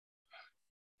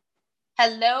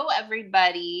Hello,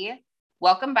 everybody.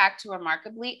 Welcome back to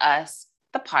Remarkably Us,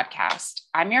 the podcast.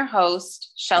 I'm your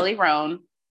host, Shelly Roan,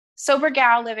 sober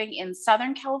gal living in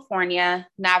Southern California,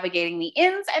 navigating the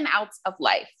ins and outs of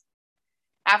life.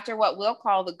 After what we'll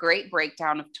call the great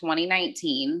breakdown of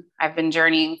 2019, I've been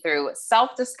journeying through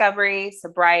self-discovery,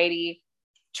 sobriety,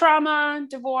 trauma,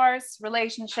 divorce,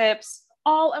 relationships,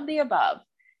 all of the above.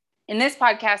 In this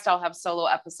podcast, I'll have solo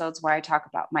episodes where I talk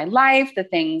about my life, the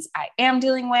things I am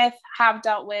dealing with, have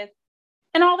dealt with,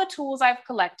 and all the tools I've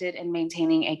collected in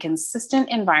maintaining a consistent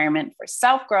environment for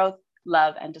self-growth,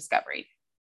 love, and discovery.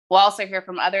 We'll also hear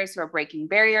from others who are breaking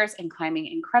barriers and climbing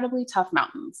incredibly tough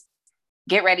mountains.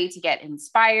 Get ready to get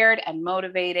inspired and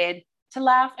motivated, to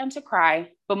laugh and to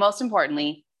cry, but most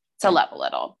importantly, to love a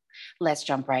little. Let's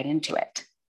jump right into it.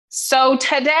 So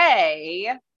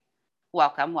today,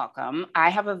 welcome. I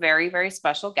have a very, very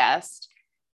special guest,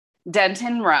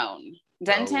 Denton Roan.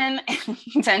 Denton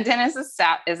is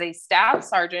a staff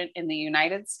sergeant in the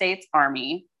United States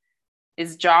Army.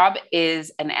 His job is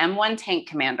an M1 tank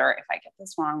commander. If I get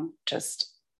this wrong,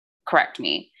 just correct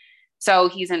me. So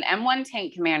he's an M1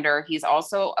 tank commander. He's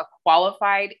also a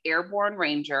qualified airborne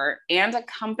ranger and a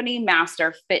company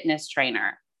master fitness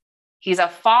trainer. He's a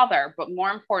father, but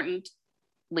more importantly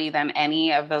than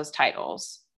any of those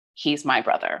titles, he's my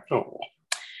brother. Oh.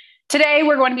 Today,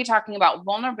 we're going to be talking about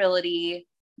vulnerability,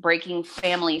 breaking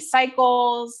family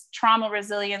cycles, trauma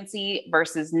resiliency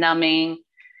versus numbing,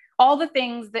 all the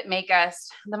things that make us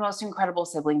the most incredible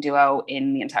sibling duo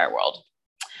in the entire world.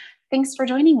 Thanks for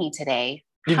joining me today.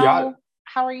 You got it.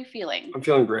 How are you feeling? I'm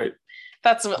feeling great.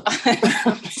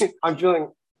 I'm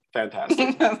feeling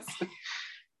fantastic.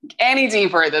 Any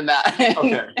deeper than that.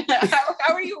 Okay.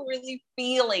 How are you really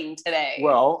feeling today?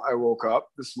 Well, I woke up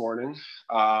this morning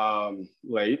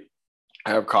late.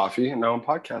 I have coffee and now I'm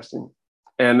podcasting.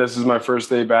 And this is my first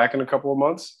day back in a couple of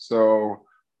months. So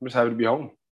I'm just happy to be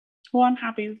home. Well, I'm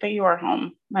happy that you are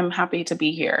home. I'm happy to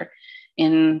be here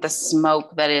in the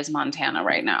smoke that is Montana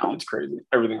right now. It's crazy.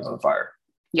 Everything's on fire.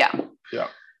 Yeah.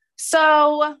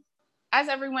 So as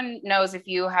everyone knows, if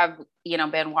you have,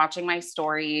 been watching my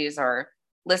stories or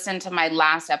listened to my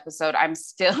last episode, I'm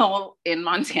still in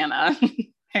Montana.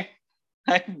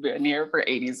 I've been here for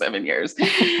 87 years.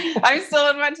 I'm still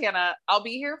in Montana. I'll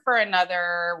be here for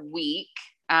another week.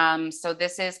 So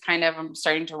this is I'm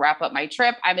starting to wrap up my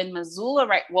trip. I'm in Missoula,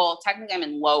 right? Well, technically I'm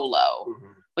in Lolo,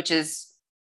 which is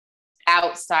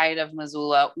outside of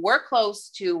Missoula. We're close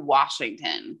to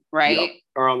Washington, right? Yep.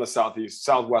 Or on the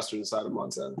southwestern side of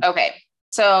Montana. Okay.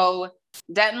 So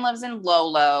Denton lives in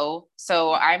Lolo.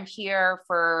 So I'm here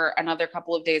for another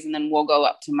couple of days and then we'll go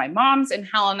up to my mom's in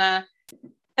Helena.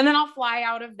 And then I'll fly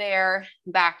out of there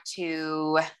back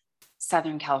to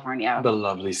Southern California. The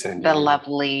lovely San Diego. The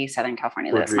lovely Southern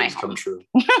California. That's my home. Come true.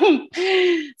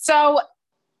 So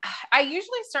I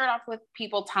usually start off with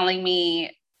people telling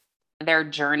me their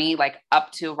journey, like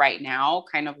up to right now,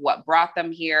 kind of what brought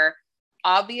them here.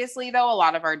 Obviously, though, a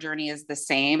lot of our journey is the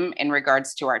same in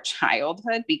regards to our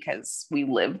childhood because we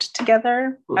lived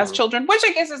together as children, which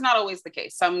I guess is not always the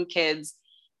case. Some kids,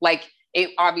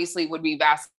 it obviously would be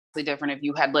vastly different if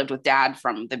you had lived with dad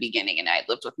from the beginning and I had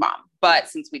lived with mom. But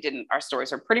since we didn't, our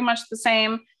stories are pretty much the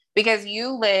same because you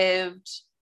lived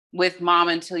with mom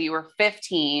until you were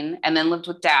 15 and then lived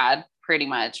with dad pretty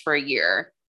much for a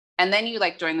year. And then you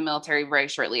joined the military very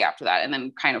shortly after that and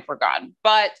then kind of were gone.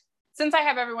 But since I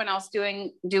have everyone else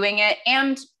doing it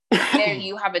and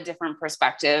you have a different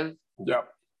perspective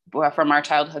from our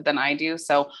childhood than I do.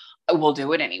 So we'll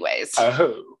do it anyways.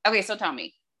 Oh. Okay. So tell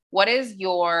me, what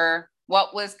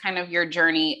was kind of your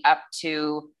journey up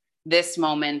to this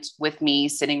moment with me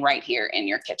sitting right here in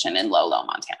your kitchen in Lolo,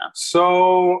 Montana?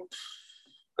 So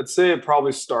I'd say it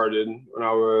probably started when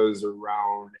I was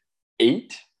around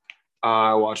 8.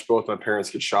 I watched both my parents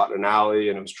get shot in an alley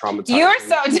and it was traumatizing. You're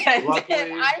so dead.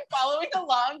 I'm following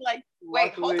along.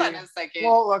 Wait, hold on a second.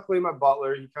 Well, luckily my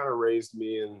butler, he kind of raised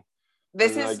me and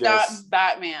this is not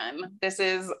Batman. This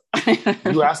is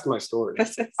you asked my story.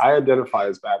 I identify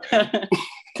as Batman.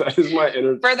 That is my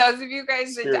inner. For those of you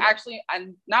guys that actually,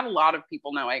 and not a lot of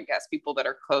people know, I guess people that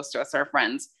are close to us are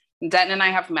friends. Denton and I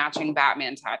have matching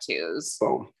Batman tattoos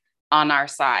on our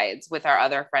sides with our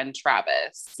other friend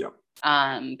Travis. Yep.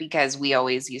 Because we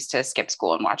always used to skip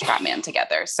school and watch Batman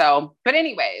together. So, but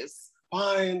anyways,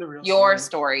 your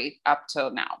story up till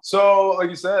now. So, like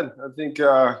you said, I think, it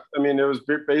was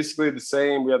basically the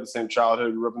same. We had the same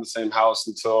childhood. We grew up in the same house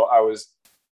until I was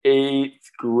 8th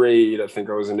grade. I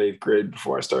think I was in 8th grade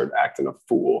before I started acting a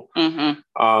fool. Did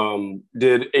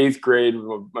 8th grade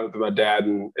with my dad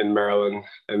in Maryland,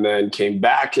 and then came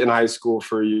back in high school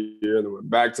for a year, and then went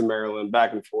back to Maryland,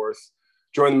 back and forth.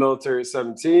 joined the military at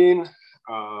 17.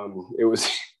 It was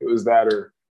that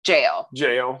or jail.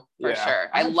 For sure.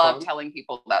 I love telling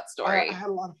people that story. I had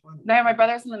a lot of fun. No, my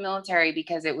brother's in the military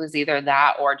because it was either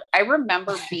that or I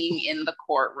remember being in the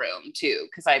courtroom too,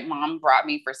 because my mom brought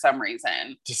me for some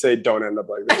reason. To say don't end up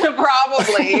like this.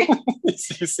 Probably.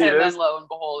 you see and this? Then lo and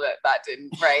behold, that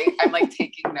didn't, right? I'm like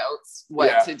taking notes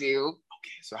to do.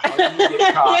 Okay, so how did you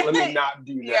get caught? Let me not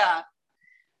do that. Yeah.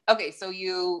 Okay, so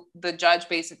the judge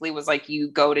basically was like, you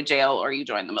go to jail or you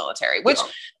join the military, which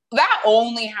that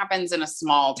only happens in a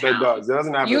small town. It does. It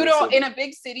doesn't happen. In a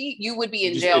big city, you would be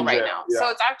in jail right now. Yeah. So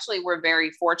it's actually, we're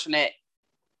very fortunate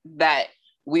that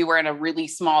we were in a really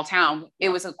small town. It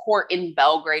was a court in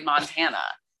Belgrade, Montana.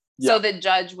 So the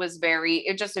judge was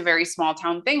just a very small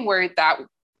town thing where that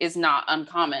is not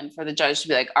uncommon for the judge to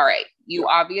be like, all right, you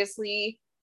obviously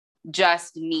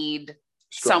just need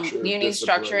structure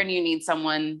and you need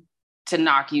someone to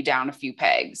knock you down a few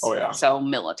pegs. Oh yeah. So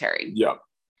military. Yep.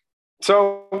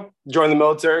 So joined the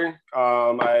military.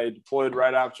 I deployed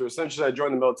right after. Essentially, I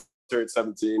joined the military at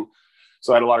 17.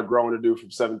 So I had a lot of growing to do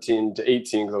from 17 to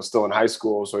 18 because I was still in high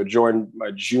school. So I joined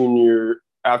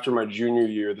after my junior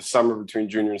year, the summer between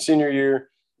junior and senior year,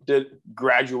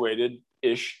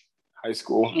 graduated-ish high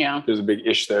school. Yeah. There's a big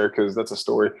ish there because that's a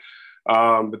story.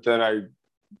 But then I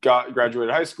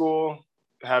graduated high school,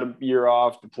 had a year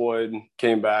off, deployed,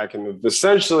 came back, and have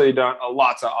essentially done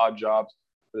lots of odd jobs.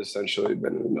 But essentially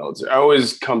been in the military. I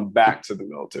always come back to the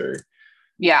military.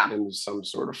 Yeah. In some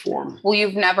sort of form. Well,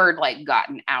 you've never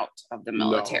gotten out of the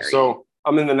military. No. So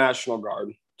I'm in the National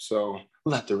Guard. So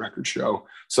let the record show.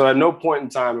 So at no point in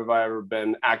time have I ever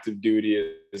been active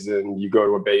duty, as in you go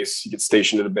to a base, you get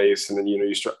stationed at a base, and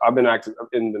then I've been active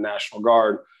in the National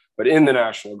Guard. But in the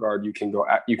National Guard, you can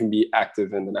be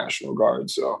active in the National Guard.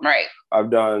 So I've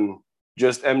done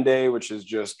just M-Day, which is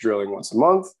just drilling once a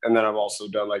month. And then I've also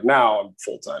done now I'm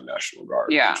full-time National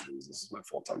Guard. Yeah. Which means this is my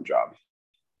full-time job.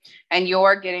 And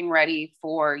you're getting ready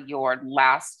for your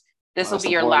this will be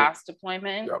your last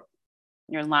deployment. Yep.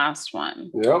 Your last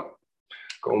one. Yep.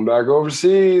 Going back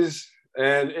overseas.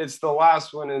 And it's the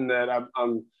last one in that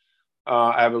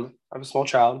I have a small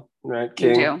child, right?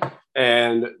 King. You do.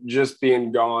 And just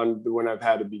being gone when I've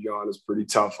had to be gone is pretty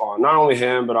tough on not only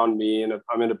him, but on me. And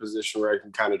I'm in a position where I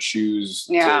can kind of choose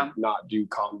to not do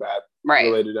combat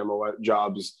related MOS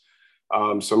jobs. So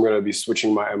I'm going to be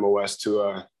switching my MOS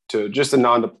to just a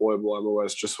non-deployable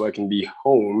MOS just so I can be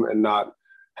home and not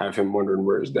have him wondering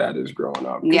where his dad is growing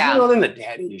up. Yeah. Then the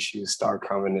daddy issues start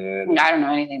coming in. I don't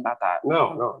know anything about that.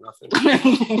 No, nothing.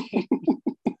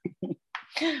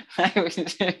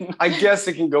 I guess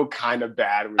it can go kind of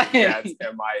bad when your dad's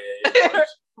MIA. But,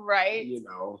 right.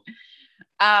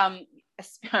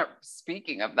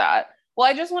 Speaking of that, well,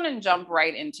 I just want to jump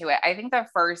right into it. I think the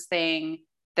first thing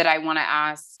that I want to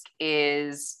ask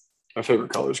is my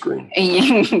favorite color is green.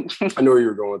 I know where you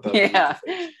were going with that. Yeah.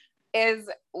 Is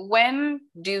when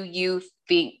do you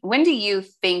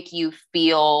think you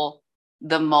feel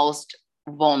the most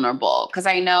vulnerable? Because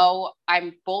I know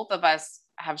both of us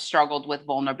have struggled with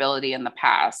vulnerability in the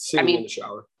past. In the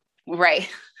shower. Right.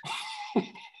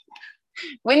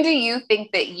 When do you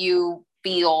think that you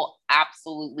feel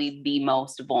absolutely the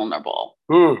most vulnerable?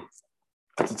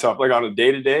 That's a tough, on a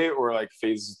day-to-day or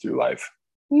phases through life?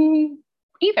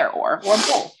 Either or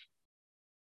both.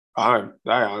 I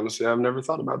honestly, I've never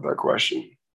thought about that question.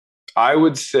 I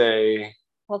would say,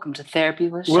 welcome to Therapy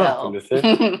with Shell. Welcome to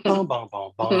Therapy. Bum, bum,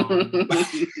 bum, bum.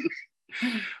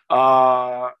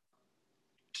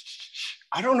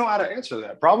 I don't know how to answer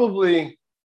that. Probably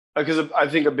because I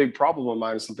think a big problem of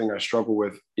mine is something I struggle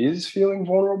with is feeling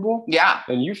vulnerable. Yeah.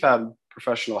 And you've had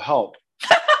professional help.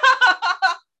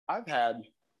 I've had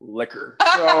liquor.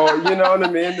 So, you know what I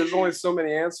mean? There's only so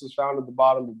many answers found at the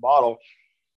bottom of the bottle.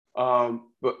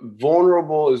 But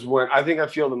vulnerable is when I think I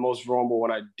feel the most vulnerable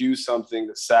when I do something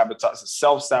that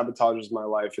self-sabotages my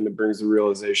life, and it brings the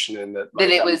realization in that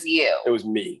it was you. It was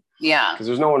me. Yeah. Because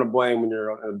there's no one to blame when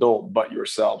you're an adult but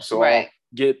yourself. So I'll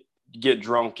get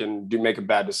drunk and make a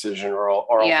bad decision, or I'll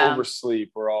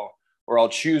oversleep, or I'll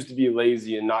choose to be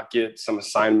lazy and not get some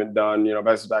assignment done.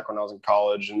 That's back when I was in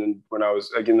college, and then when I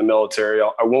was in the military,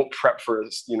 I won't prep for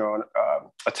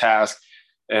a task,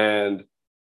 and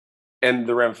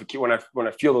the ramification when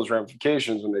I feel those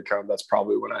ramifications when they come, that's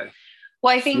probably when I.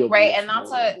 Well, I think and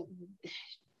that's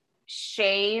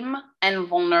shame and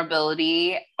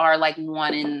vulnerability are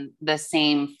one in the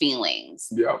same feelings.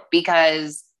 Yeah.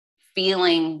 Because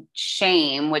feeling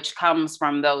shame, which comes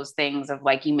from those things of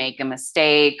you make a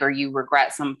mistake or you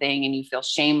regret something and you feel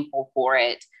shameful for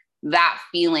it, that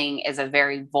feeling is a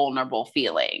very vulnerable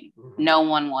feeling. Mm-hmm. No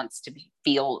one wants to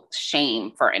feel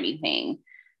shame for anything.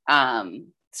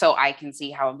 So I can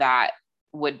see how that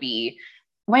would be.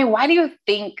 Wait, why do you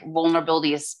think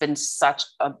vulnerability has been such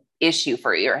an issue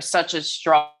for you, or such a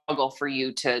struggle for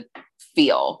you to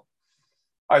feel?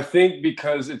 I think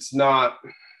because it's not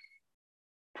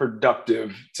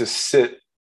productive to sit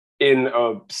in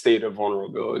a state of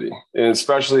vulnerability, and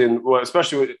especially in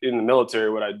the military,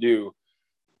 what I do,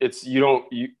 it's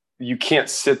you can't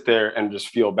sit there and just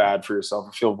feel bad for yourself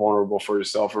or feel vulnerable for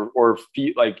yourself or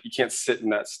feel like you can't sit in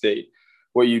that state.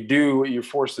 What you're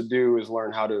forced to do is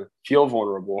learn how to feel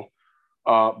vulnerable,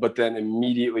 but then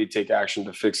immediately take action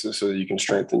to fix it so that you can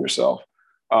strengthen yourself.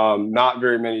 Not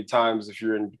very many times, if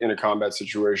you're in a combat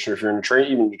situation, or if you're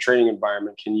in even a training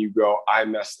environment, can you go, I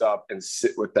messed up, and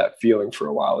sit with that feeling for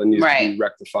a while. It needs to be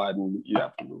rectified, and you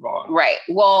have to move on. Right.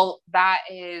 Well, that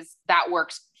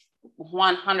works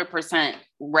 100%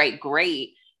 right.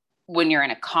 Great. When you're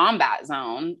in a combat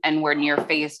zone and when you're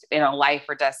faced in a life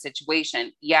or death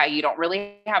situation, yeah, you don't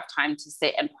really have time to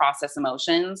sit and process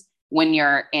emotions when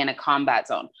you're in a combat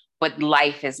zone. But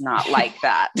life is not like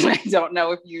that. I don't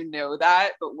know if you know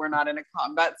that, but we're not in a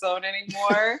combat zone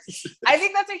anymore. I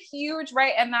think that's a huge,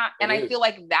 right. And I feel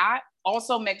like that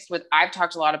also mixed with, I've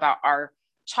talked a lot about our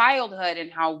childhood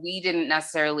and how we didn't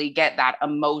necessarily get that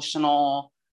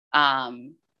emotional,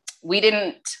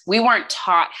 we weren't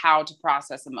taught how to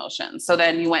process emotions. So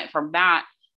then you went from that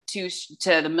to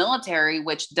the military,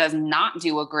 which does not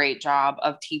do a great job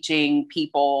of teaching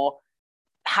people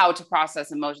how to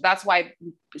process emotion. That's why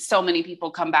so many people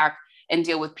come back and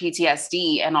deal with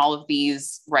PTSD and all of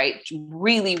these, right,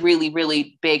 really, really,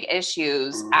 really big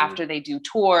issues after they do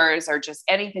tours or just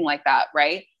anything like that,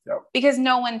 right? Yep. Because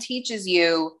no one teaches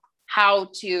you how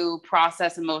to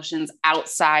process emotions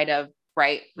outside of,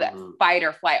 right, the fight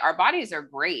or flight. Our bodies are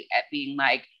great at being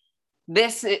like,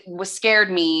 this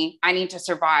scared me, I need to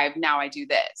survive, now I do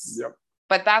this. Yep.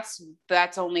 But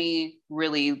that's only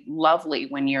really lovely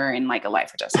when you're in like a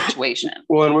life or death situation.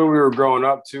 Well, and when we were growing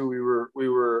up too, we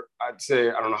were, I'd say,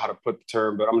 I don't know how to put the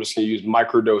term, but I'm just going to use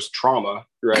microdose trauma,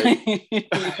 right?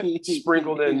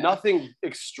 Sprinkled in, nothing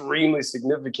extremely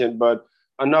significant, but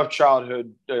enough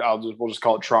childhood, we'll just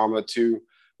call it trauma, to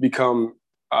become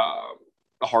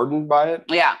hardened by it.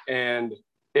 Yeah. And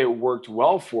it worked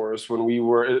well for us when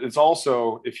it's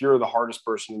also, if you're the hardest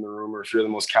person in the room, or if you're the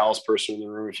most callous person in the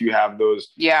room, if you have those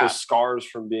scars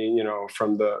from being,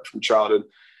 from childhood,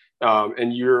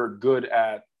 and you're good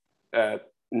at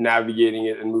navigating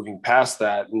it and moving past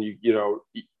that, and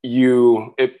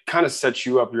it kind of sets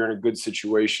you up, you're in a good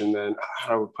situation, then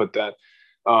how do I put that?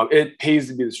 It pays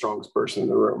to be the strongest person in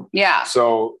the room. Yeah.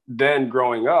 So then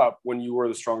growing up, when you were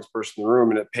the strongest person in the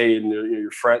room and it paid, and your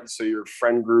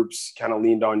friend groups kind of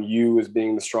leaned on you as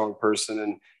being the strong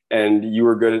person, and you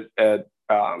were good at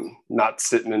not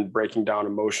sitting and breaking down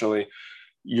emotionally,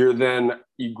 you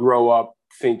grow up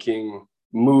thinking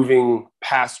moving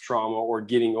past trauma or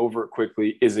getting over it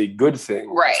quickly is a good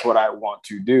thing. Right. That's what I want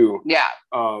to do. Yeah.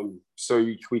 So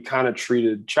we kind of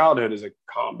treated childhood as a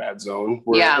combat zone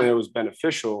where it was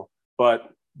beneficial, but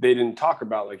they didn't talk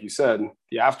about, like you said,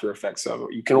 the after effects of it.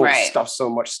 You can only stuff so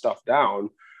much stuff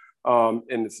down,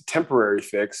 and it's a temporary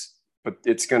fix, but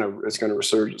it's gonna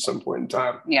resurge at some point in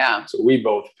time. Yeah. So we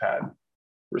both had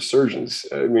resurgence.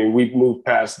 I mean, we moved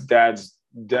past Dad's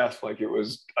death like it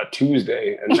was a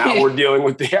Tuesday, and now we're dealing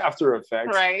with the after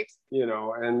effects. Right.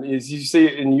 And as you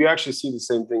see, and you actually see the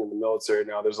same thing in the military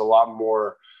now. There's a lot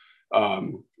more.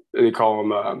 They call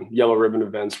them yellow ribbon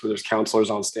events, where there's counselors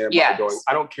on standby going,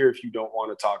 I don't care if you don't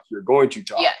want to talk, you're going to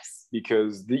talk. Yes.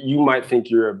 Because you might think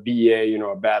you're a BA,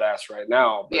 a badass right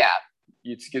now. But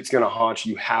it's going to haunt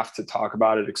you. You have to talk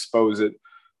about it, expose it.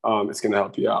 It's going to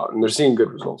help you out. And they're seeing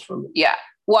good results from it. Yeah.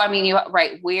 Well, I mean,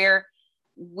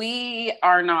 we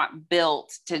are not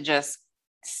built to just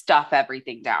stuff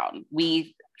everything down.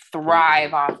 We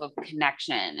thrive off of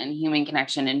connection and human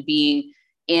connection,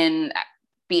 and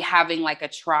having like a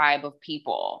tribe of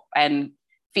people and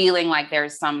feeling like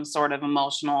there's some sort of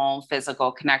emotional, physical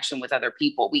connection with other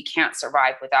people. We can't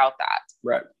survive without that.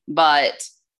 Right. But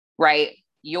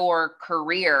your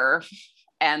career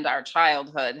and our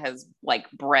childhood has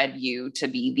like bred you to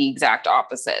be the exact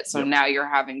opposite. So now you're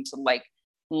having to like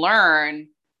learn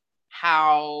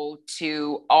how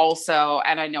to also,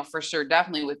 and I know for sure,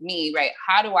 definitely with me, right?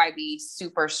 How do I be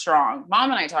super strong?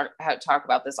 Mom and I talk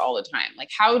about this all the time. Like,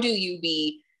 how do you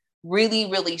be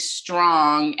really, really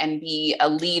strong and be a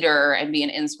leader and be an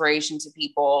inspiration to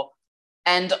people,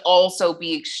 and also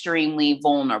be extremely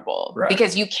vulnerable? Right.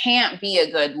 Because you can't be a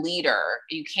good leader.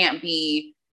 You can't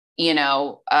be,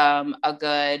 a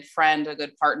good friend, a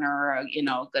good partner, a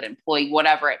good employee,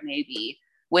 whatever it may be,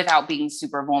 without being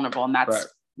super vulnerable. And that's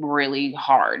really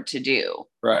hard to do.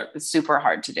 Right. It's super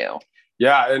hard to do.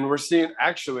 Yeah. And I'm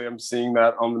seeing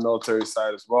that on the military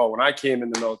side as well. When I came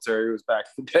in the military, it was back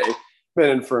in the day, been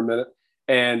in for a minute.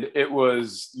 And it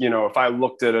was, if I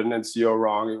looked at an NCO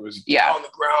wrong, it was on the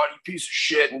ground, you piece of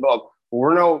shit, and blah.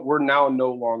 We're now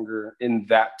no longer in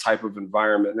that type of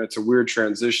environment. And it's a weird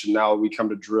transition. Now we come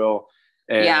to drill,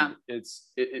 and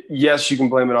yes, you can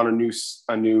blame it on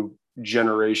a new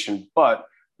generation, but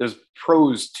there's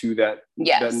pros to that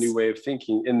new way of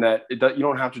thinking, in that you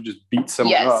don't have to just beat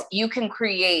someone up. Yes, you can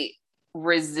create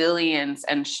resilience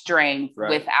and strength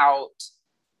without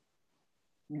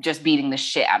just beating the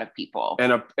shit out of people.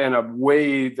 And a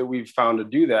way that we've found to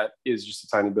do that is just a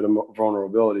tiny bit of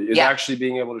vulnerability. Is actually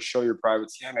being able to show your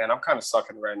privates, yeah, man, I'm kind of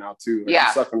sucking right now too.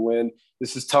 I'm sucking wind.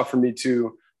 This is tough for me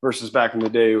too. Versus back in the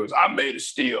day, it was, I'm made of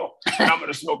steel, and I'm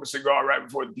going to smoke a cigar right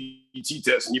before the DT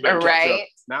test, and you better catch up.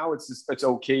 Now it's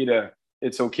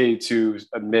okay to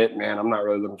admit, man, I'm not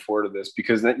really looking forward to this,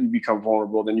 because then you become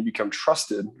vulnerable, then you become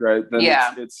trusted, right? Then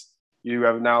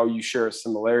you share a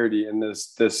similarity in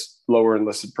this lower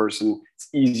enlisted person. It's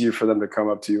easier for them to come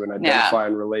up to you and identify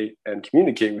and relate and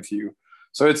communicate with you.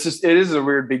 So it is a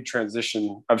weird big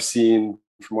transition I've seen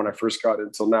from when I first got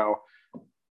until now,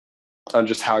 on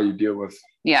just how you deal with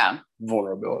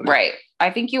vulnerability. Right. I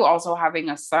think you also, having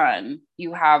a son,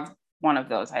 you have one of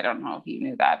those. I don't know if you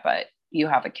knew that, but you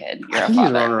have a kid. You're a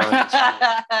father.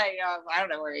 I don't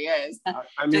know where he is. I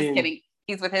mean, just kidding.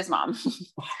 He's with his mom.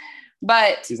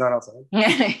 But he's not outside.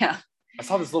 Yeah. I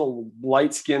saw this little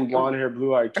light-skinned, blonde-haired,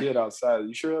 blue-eyed kid outside. Are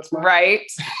you sure that's not? Right.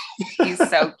 He's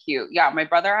so cute. Yeah. My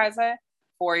brother has a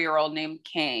 4-year-old named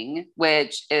King,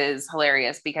 which is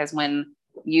hilarious, because when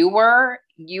you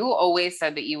always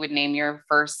said that you would name your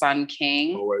first son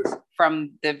King. Always.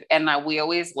 We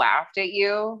always laughed at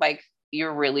you, like,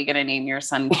 you're really going to name your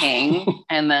son King.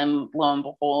 And then lo and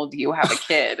behold, you have a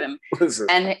kid.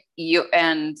 And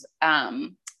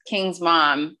King's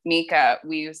mom, Mika,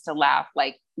 we used to laugh,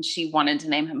 like, she wanted to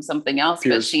name him something else,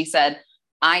 Pierce. But she said,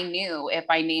 I knew if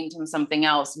I named him something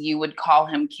else, you would call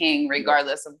him King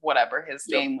regardless of whatever his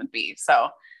name would be. So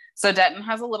Denton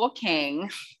has a little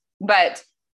King, but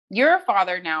you're a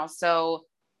father now. So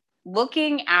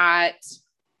looking at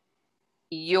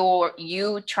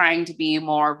you trying to be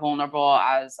more vulnerable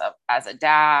as a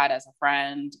dad, as a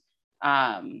friend,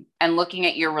 and looking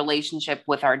at your relationship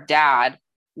with our dad,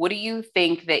 what do you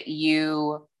think that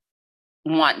you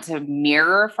want to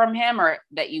mirror from him, or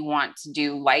that you want to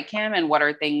do like him? And what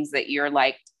are things that you're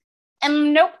like,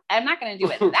 nope, I'm not going to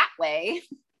do it that way.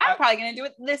 I'm probably going to do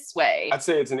it this way. I'd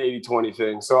say it's an 80-20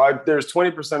 thing. So there's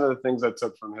 20% of the things I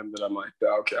took from him that I'm like,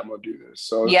 okay, I'm going to do this.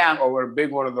 So a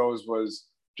big one of those was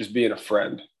just being a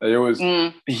friend. It was,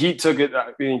 he took it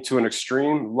being to an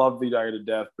extreme, loved the guy to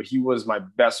death, but he was my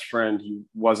best friend. He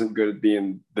wasn't good at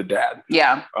being the dad.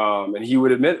 Yeah. And he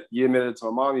would admitted it to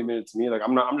my mom. He admitted it to me. Like,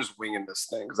 I'm just winging this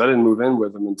thing, because I didn't move in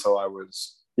with him until I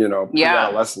was,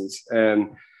 pre-adolescence.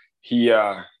 And he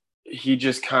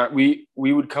just we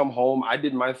would come home. I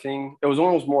did my thing. It was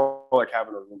almost more like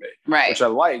having a roommate, right? Which I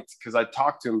liked, because I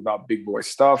talked to him about big boy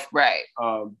stuff, right?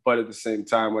 But at the same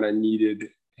time, when I needed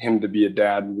him to be a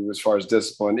dad, as far as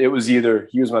discipline, it was either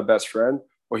he was my best friend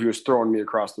or he was throwing me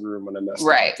across the room when I messed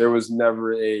up. There was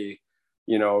never there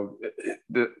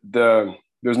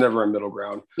was never a middle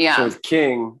ground. Yeah. So with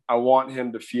King, I want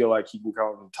him to feel like he can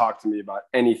come and talk to me about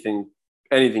anything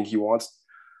he wants.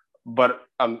 But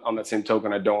on that same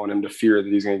token, I don't want him to fear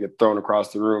that he's going to get thrown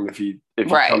across the room if he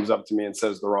comes up to me and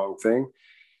says the wrong thing.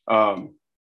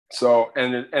 So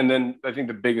and then I think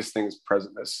the biggest thing is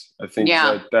presentness. I think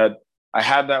that I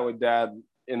had that with Dad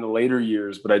in the later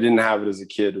years, but I didn't have it as a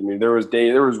kid. I mean, there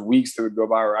was weeks that would go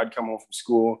by where I'd come home from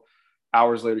school.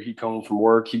 Hours later, he'd come home from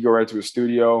work. He'd go right to his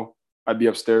studio. I'd be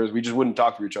upstairs. We just wouldn't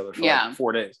talk to each other for like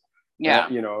 4 days. Yeah.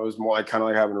 And, it was more like kind of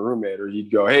like having a roommate. Or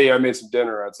he'd go, hey, I made some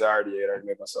dinner. I'd say, I already ate. I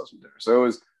made myself some dinner. So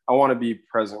I want to be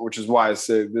present, which is why I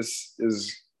say this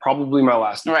is probably my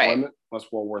last deployment,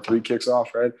 unless World War III kicks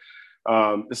off, right?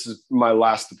 This is my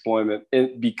last deployment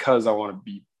because I want to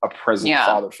be a present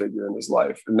father figure in his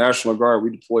life. In National Guard,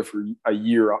 we deploy for a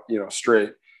year,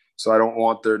 straight. So I don't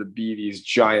want there to be these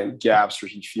giant gaps where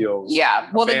he feels.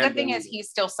 Yeah. Well, the good thing is he's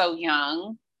still so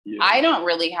young. Yeah. I don't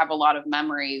really have a lot of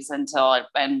memories until I've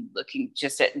been looking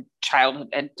just at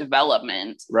childhood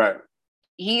development. Right.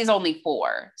 He's only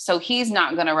 4. So he's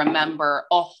not going to remember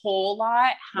a whole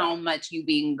lot how much you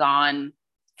being gone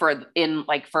for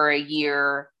a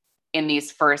year in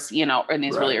these first, in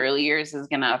these really early years is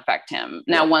going to affect him.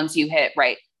 Now, once you hit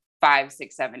 5,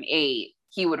 6, 7, 8,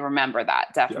 he would remember that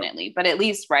definitely. Yep. But at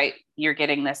least, right, you're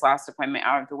getting this last appointment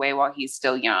out of the way while he's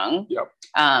still young. Yep.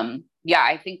 Yeah,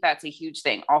 I think that's a huge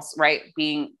thing. Also, right,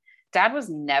 Dad was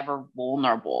never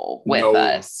vulnerable with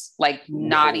us, like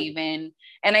not even.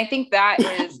 And I think that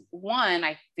is one,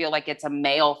 I feel like it's a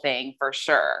male thing for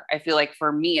sure. I feel like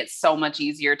for me, it's so much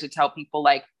easier to tell people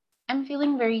like, I'm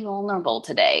feeling very vulnerable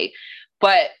today.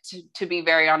 But to be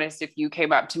very honest, if you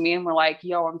came up to me and were like,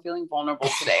 yo, I'm feeling vulnerable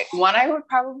today, one, I would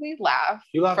probably laugh.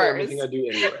 You laugh at everything I do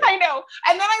anyway. I know.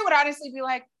 And then I would honestly be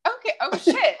like, okay, oh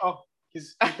shit. Oh,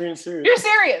 he's being serious. You're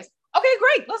serious. Okay,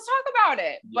 great. Let's talk about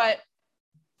it. Yeah. But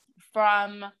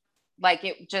from like,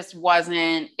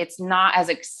 it's not as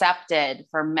accepted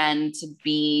for men to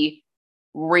be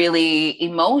really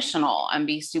emotional and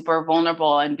be super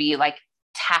vulnerable and be like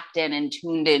tapped in and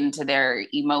tuned into their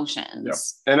emotions.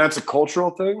 Yep. And that's a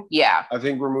cultural thing. Yeah. I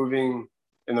think we're moving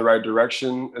in the right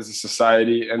direction as a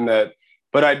society,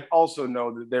 but I also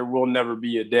know that there will never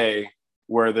be a day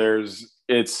where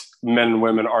it's men and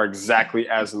women are exactly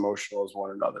as emotional as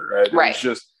one another. Right. Right. It's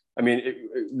just, I mean,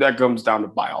 that comes down to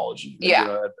biology. Yeah. You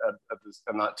know, at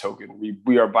that token,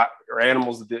 we are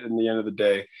animals in the end of the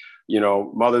day. You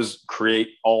know, mothers create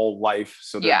all life.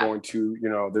 So they're going to, you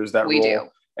know, there's that role. Do.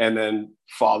 And then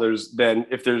fathers, then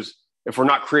if we're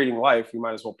not creating life, we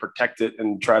might as well protect it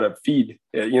and try to feed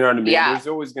it. You know what I mean? Yeah. There's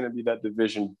always going to be that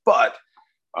division, but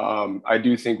I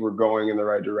do think we're going in the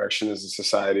right direction as a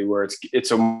society where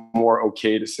it's more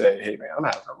okay to say, hey man, I'm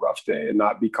having a rough day, and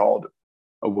not be called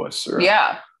a wuss.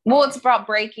 Well, it's about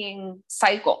breaking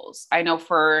cycles. I know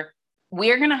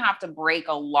we're going to have to break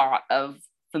a lot of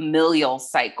familial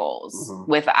cycles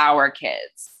with our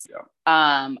kids. Yeah.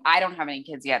 I don't have any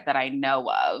kids yet that I know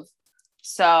of.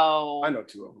 So I know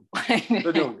 2 of them.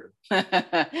 They're doing good.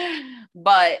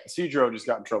 But Cedro just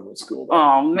got in trouble at school. Though.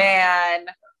 Oh man.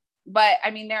 But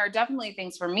I mean, there are definitely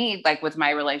things for me, like with my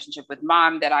relationship with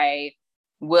mom, that I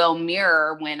will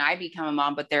mirror when I become a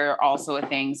mom, but there are also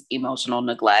things, emotional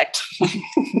neglect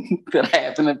that I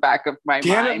have in the back of my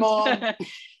mind. Mom.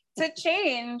 To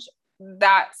change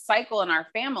that cycle in our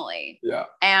family. Yeah.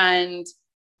 And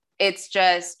it's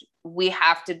just, we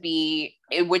have to be,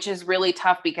 which is really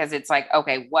tough because it's like,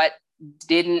 okay,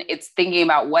 it's thinking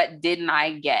about what didn't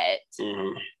I get?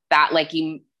 That like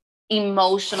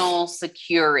emotional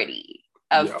security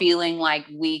of feeling like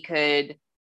we could,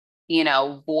 you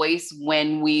know, voice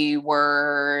when we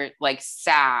were like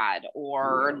sad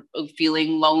or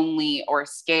feeling lonely or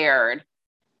scared.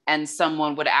 And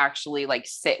someone would actually like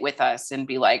sit with us and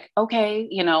be like, okay,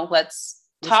 you know, let's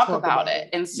talk about it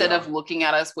instead of looking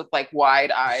at us with like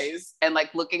wide eyes and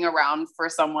like looking around for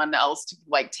someone else to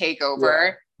like take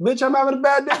over. Bitch, I'm having a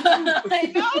bad day. I know,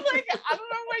 like, I don't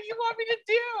know what you want me to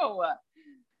do.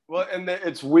 Well, and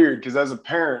it's weird because as a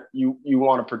parent, you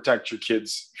want to protect your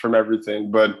kids from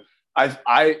everything. But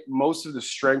I most of the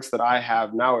strengths that I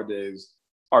have nowadays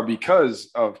are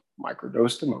because of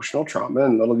microdosed emotional trauma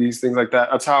and all of these things like that.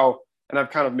 That's how, and I've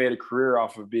kind of made a career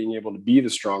off of being able to be the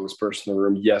strongest person in the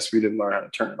room. Yes, we didn't learn how to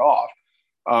turn it off.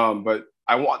 But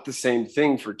I want the same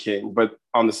thing for King. But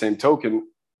on the same token,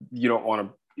 you don't want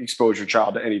to expose your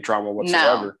child to any trauma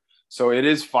whatsoever. No. So it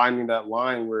is finding that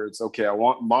line where it's okay.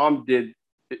 Mom did,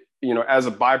 you know, as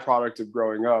a byproduct of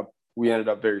growing up, we ended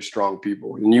up very strong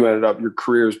people, and you ended up, your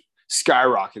career's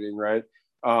skyrocketing, right?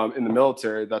 In the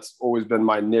military, that's always been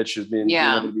my niche, is being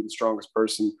able to be the strongest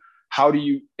person. How do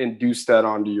you induce that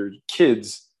onto your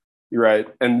kids, right?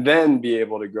 And then be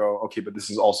able to go, okay, but this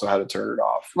is also how to turn it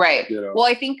off. Right. You know? Well,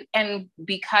 I think, and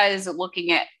because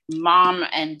looking at mom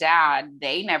and dad,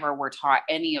 they never were taught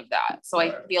any of that. So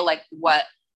I feel like what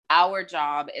our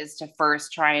job is to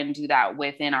first try and do that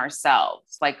within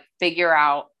ourselves, like figure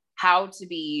out how to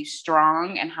be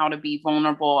strong and how to be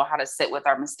vulnerable, how to sit with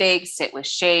our mistakes, sit with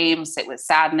shame, sit with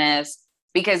sadness,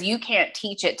 because you can't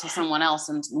teach it to someone else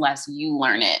unless you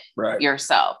learn it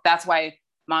yourself. That's why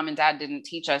mom and dad didn't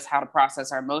teach us how to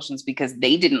process our emotions, because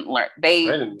they didn't learn.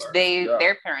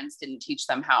 Their parents didn't teach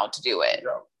them how to do it.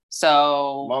 Yeah.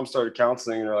 So mom started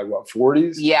counseling in her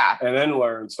 40s. Yeah. And then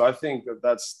learned. So I think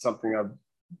that's something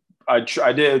I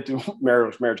did do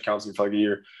marriage counseling for a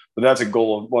year. But that's a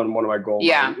goal of one of my goals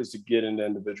is to get into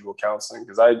individual counseling,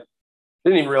 because I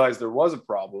didn't even realize there was a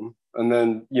problem. And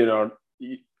then, you know,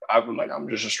 I'm like, I'm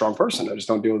just a strong person. I just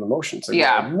don't deal with emotions.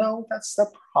 Like, no, that's the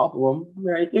problem,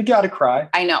 right? You got to cry.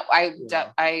 I know.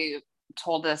 I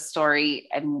told this story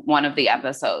in one of the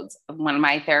episodes of one of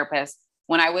my therapists.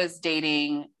 When I was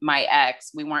dating my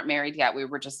ex, we weren't married yet. We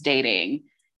were just dating.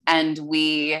 And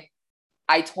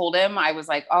I told him, I was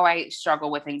like, oh, I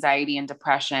struggle with anxiety and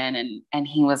depression. And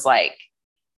he was like,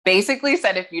 basically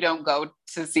said, if you don't go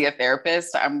to see a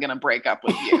therapist, I'm going to break up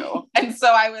with you. And so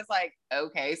I was like,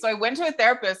 okay. So I went to a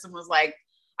therapist and was like,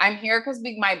 I'm here because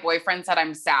my boyfriend said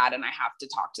I'm sad and I have to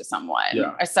talk to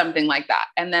someone or something like that.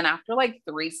 And then after like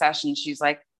 3 sessions, she's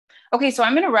like, okay, so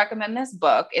I'm going to recommend this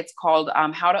book. It's called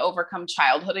How to Overcome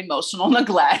Childhood Emotional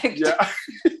Neglect. Yeah.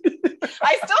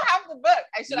 I still have the book.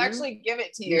 I should actually give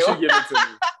it to you. You should give it to me.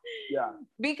 Yeah.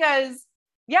 Because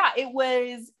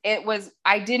it was,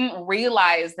 I didn't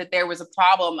realize that there was a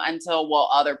problem until,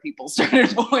 other people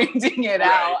started pointing it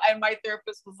out. And my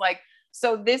therapist was like,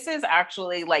 so this is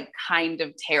actually like kind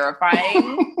of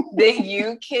terrifying that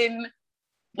you can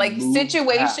like move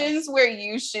situations past where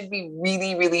you should be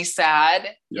really, really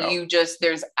sad. Yep.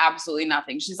 There's absolutely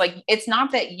nothing. She's like, it's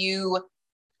not that you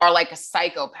are like a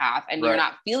psychopath and you're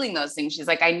not feeling those things. She's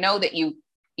like, I know that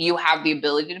you have the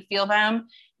ability to feel them.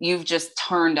 You've just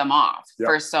turned them off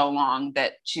for so long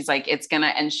that she's like,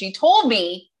 and she told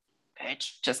me,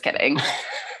 bitch, just kidding.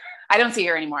 I don't see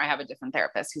her anymore. I have a different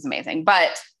therapist who's amazing,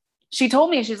 but she told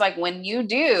me, she's like, when you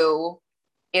do,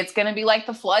 it's going to be like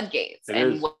the floodgates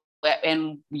and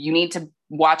you need to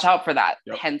watch out for that.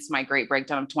 Yep. Hence my great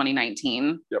breakdown of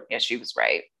 2019. Yep. Yeah, she was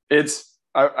right.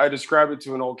 I described it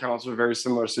to an old counselor, very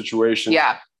similar situation.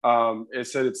 Yeah. It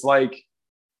said, it's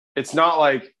not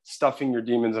like stuffing your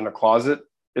demons in a closet.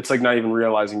 It's like not even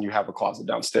realizing you have a closet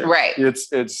downstairs. Right.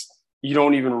 It's you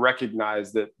don't even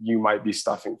recognize that you might be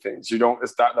stuffing things.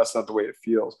 That's not the way it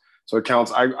feels. So it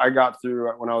counts. I got through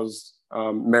when I was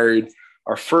married.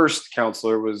 Our first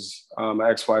counselor was my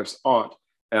ex-wife's aunt.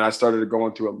 And I started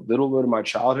going through a little bit of my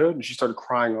childhood and she started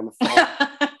crying on the phone.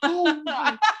 Oh my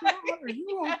God, are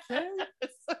you okay?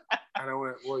 And I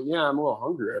went, well, yeah, I'm a little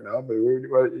hungry right now, but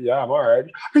yeah, I'm all right.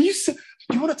 Are you sick?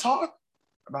 Do you want to talk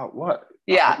about what?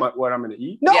 Yeah. What I'm going to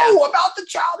eat? No, about the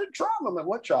childhood trauma. I'm like,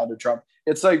 what childhood trauma?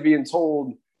 It's like being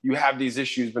told you have these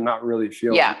issues, but not really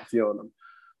feeling them.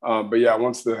 But yeah,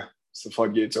 once the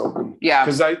floodgates open. Yeah.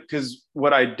 Because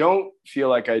what I don't feel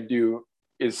like I do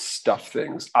is stuff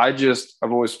things. I've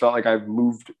always felt like I've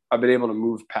been able to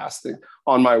move past things.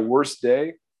 On my worst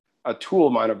day, a tool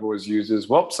of mine I've always used is,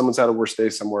 someone's had a worse day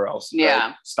somewhere else. Yeah.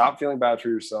 Right? Stop feeling bad for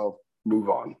yourself, move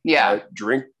on. Yeah. Right?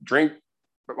 Drink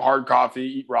hard coffee,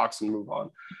 eat rocks and move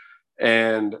on.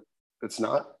 And it's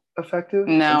not effective.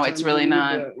 No, sometimes it's really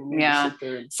not. Yeah.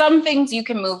 Some things you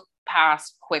can move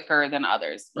past quicker than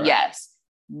others. Right. Yes.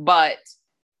 But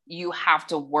you have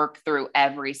to work through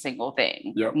every single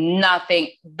thing. Yep. Nothing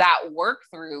that work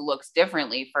through looks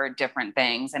differently for different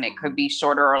things. And it could be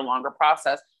shorter or longer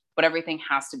process, but everything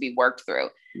has to be worked through.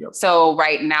 Yep. So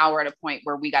right now we're at a point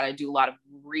where we got to do a lot of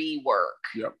rework.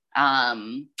 Yep.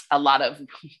 A lot of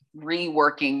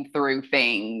reworking through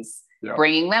things,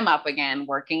 bringing them up again,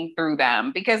 working through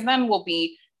them, because then you'll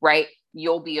be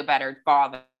a better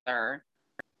father.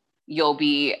 You'll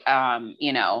be,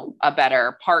 a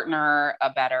better partner, a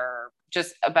better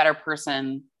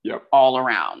person all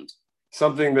around.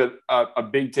 Something that a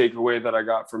big takeaway that I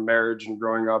got from marriage and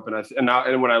growing up,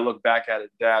 and when I look back at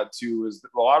it, Dad too, is that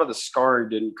a lot of the scarring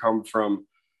didn't come from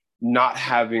not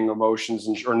having emotions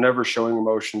or never showing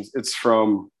emotions. It's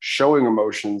from showing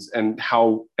emotions and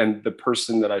the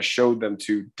person that I showed them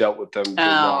to dealt with them the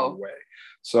wrong way.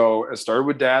 So it started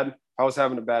with Dad. I was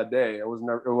having a bad day. It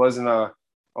wasn't a,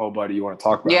 oh buddy, you want to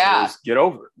talk about it? It was, get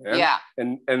over it, man. Yeah.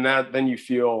 And that then you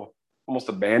feel almost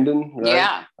abandoned. Right?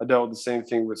 Yeah. I dealt with the same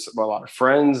thing with a lot of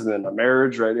friends and then a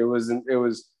marriage, right? A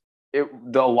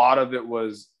lot of it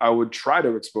was, I would try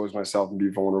to expose myself and be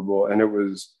vulnerable. And it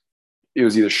was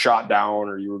either shot down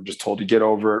or you were just told to get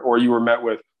over it, or you were met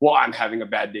with, well, I'm having a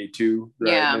bad day too.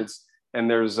 Right? Yeah. And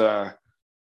there's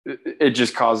it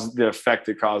just causes, the effect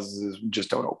it causes is just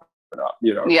don't open up,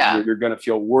 you're going to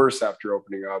feel worse after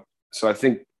opening up. So I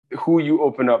think who you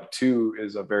open up to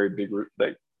is a very big,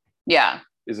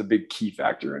 is a big key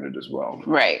factor in it as well.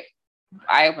 Right.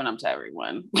 I open up to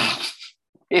everyone.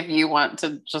 If you want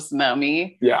to just know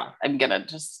me, I'm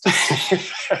just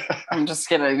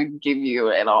going to give you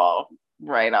it all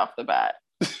right off the bat.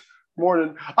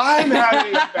 Morning. I'm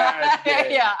having a bad day.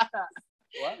 Yeah.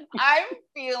 What? I'm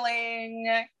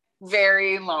feeling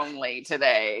very lonely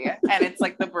today. And it's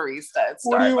like the barista at Starbucks.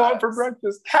 What do you want for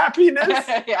breakfast? Happiness?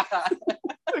 Yeah.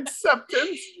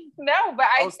 Acceptance? No, but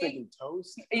I was thinking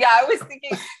toast. Yeah, I was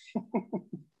thinking.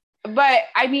 But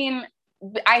I mean,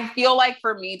 I feel like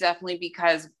for me, definitely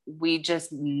because we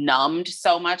just numbed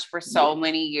so much for so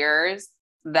many years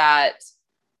that,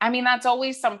 I mean, that's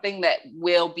always something that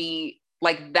will be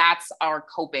like, that's our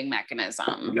coping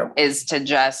mechanism is to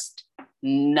just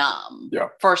numb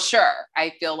for sure.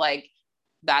 I feel like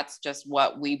that's just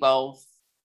what we both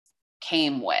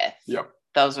came with.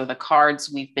 those are the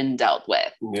cards we've been dealt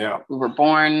with. Yeah. We were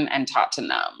born and taught to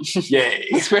numb. Yay.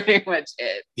 That's pretty much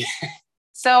it.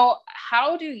 So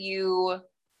how do you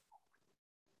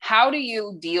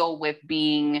deal with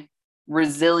being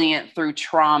resilient through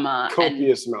trauma?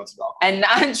 Copious amounts of alcohol. And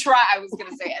I was going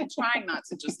to say, and trying not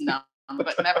to just numb,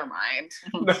 but never mind.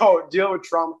 No, deal with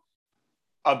trauma.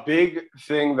 A big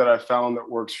thing that I found that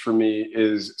works for me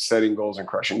is setting goals and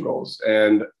crushing goals.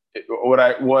 And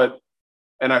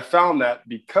I found that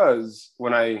because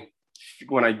when I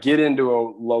get into a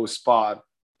low spot,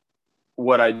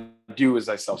 what I do is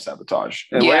I self-sabotage.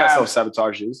 And the way I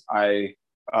self-sabotage is I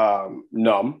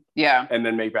numb and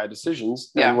then make bad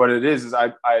decisions. And what it is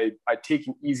I take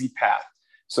an easy path.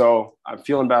 So I'm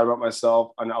feeling bad about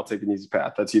myself and I'll take an easy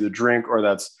path. That's either drink or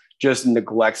that's just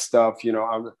neglect stuff. You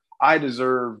know, I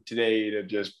deserve today to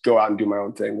just go out and do my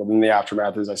own thing. Well, then the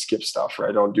aftermath is I skip stuff, right?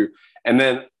 I don't do. And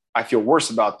then I feel worse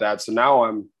about that. So now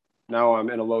I'm in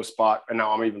a low spot, and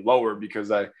now I'm even lower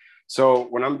because so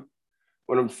when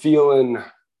I'm feeling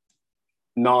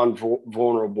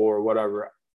non-vulnerable or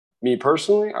whatever, me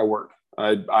personally, I work.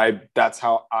 That's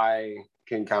how I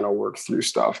can kind of work through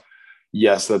stuff.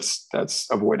 Yes, that's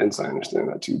avoidance. I understand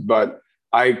that too, but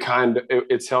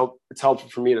it's helpful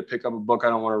for me to pick up a book I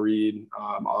don't want to read.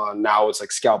 On now it's like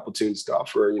Scout Platoon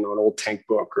stuff, or an old tank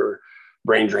book or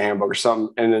Ranger handbook or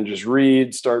something, and then just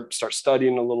start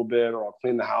studying a little bit, or I'll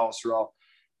clean the house,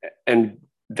 and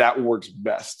that works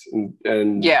best.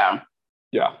 And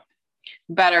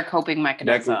better coping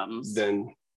mechanisms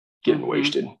than getting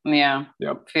wasted. Yeah.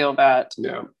 Yep. Feel that.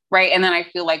 Yeah. Right. And then I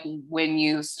feel like when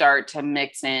you start to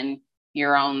mix in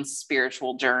your own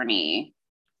spiritual journey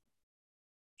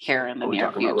here in the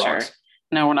near future.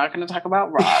 No, we're not going to talk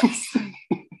about rocks.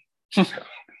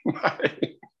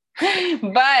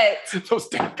 But those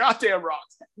goddamn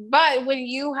rocks. But when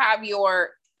you have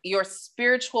your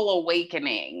spiritual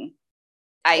awakening,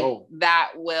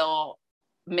 that will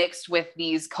mixed with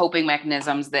these coping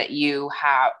mechanisms that you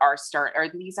have or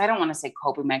these, I don't want to say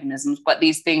coping mechanisms, but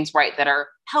these things, right, that are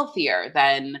healthier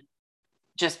than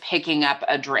just picking up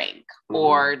a drink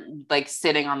or like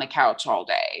sitting on the couch all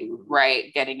day,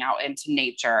 right? Getting out into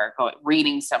nature,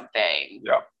 reading something,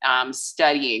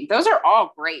 studying. Those are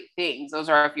all great things. Those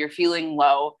are, if you're feeling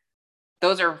low,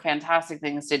 those are fantastic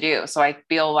things to do. So I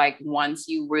feel like once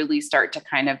you really start to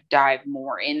kind of dive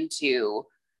more into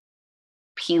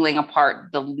peeling apart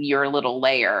your little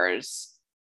layers,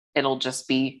 it'll just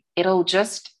be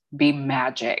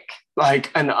magic.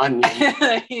 Like an onion.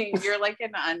 You're like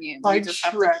an onion. Like you just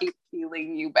have to keep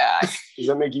peeling you back. Does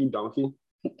that make you donkey?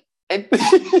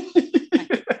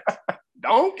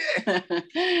 Donkey?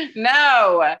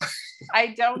 No, I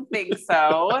don't think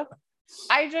so.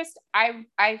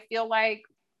 I feel like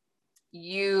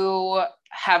you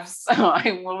have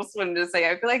I almost wanted to say,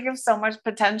 I feel like you have so much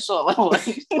potential.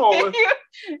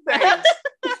 Thanks.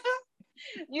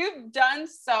 You've done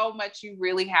so much. You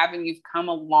really have, and you've come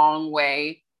a long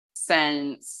way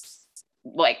since,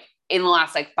 like, in the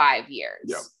last 5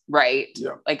 years, right?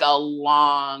 Yeah. Like a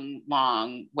long,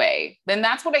 long way. Then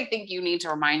that's what I think you need to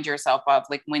remind yourself of.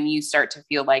 Like when you start to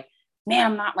feel like, man,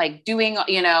 I'm not like doing,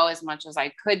 as much as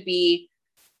I could be.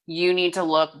 You need to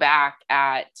look back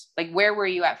at, like, where were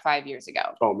you at 5 years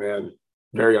ago? Oh man,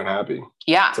 very unhappy.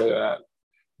 Yeah. I'll tell you that.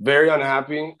 Very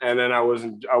unhappy. And then I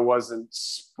wasn't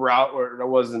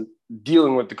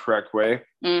dealing with the correct way,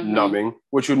 numbing,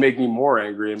 which would make me more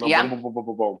angry. And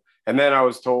boom. And then I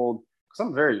was told, because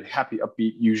I'm a very happy,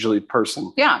 upbeat, usually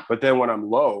person. Yeah. But then when I'm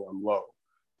low.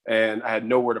 And I had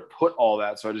nowhere to put all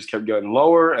that. So I just kept getting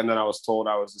lower. And then I was told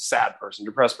I was a sad person,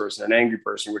 depressed person, an angry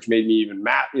person, which made me even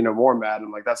mad, more mad. And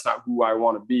I'm like, that's not who I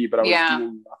want to be. But I was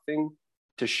doing nothing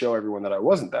to show everyone that I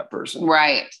wasn't that person.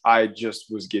 Right. I just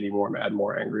was getting more mad,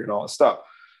 more angry, and all that stuff.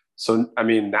 So, I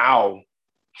mean, now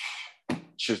it's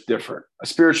just different. A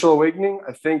spiritual awakening,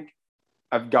 I think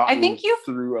I've gotten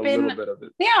through a little bit of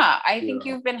it. Yeah. I think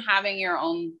you've been having your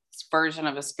own version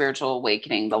of a spiritual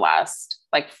awakening the last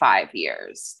 5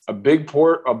 years. A big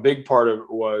part of it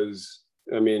was,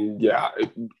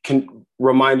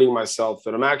 reminding myself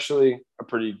that I'm actually a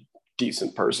pretty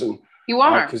decent person. You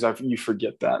are. Because you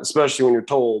forget that, especially when you're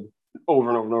told over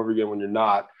and over and over again when you're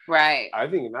not. Right. I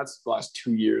think that's the last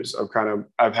 2 years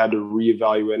I've had to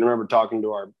reevaluate. And I remember talking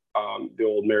to our the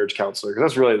old marriage counselor, because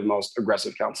that's really the most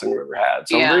aggressive counseling we've ever had.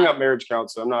 So I'm bringing up marriage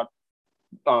counseling. I'm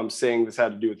not saying this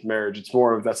had to do with marriage. It's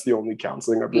more of that's the only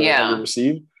counseling I've ever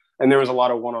received. And there was a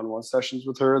lot of one-on-one sessions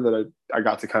with her that I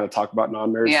got to kind of talk about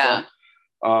non-marriage stuff.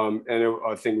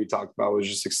 A thing we talked about was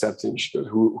just accepting. She goes,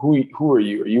 who are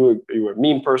you? Are you a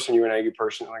mean person? You're an angry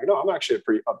person? I'm like, no, I'm actually a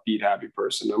pretty upbeat, happy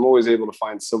person. I'm always able to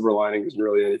find silver linings in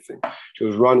really anything. She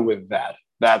goes, run with that.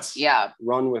 That's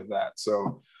run with that.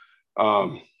 So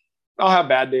I'll have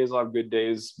bad days, I'll have good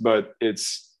days, but I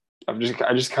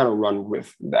just kind of run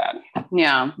with that.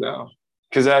 Yeah. No.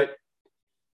 Because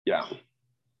yeah.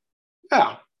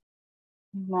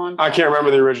 Well, I can't remember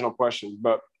the original question,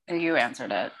 but you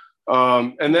answered it.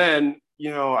 And then,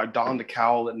 I don the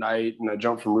cowl at night and I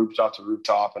jump from rooftop to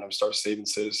rooftop and I start saving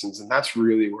citizens. And that's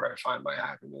really where I find my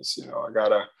happiness.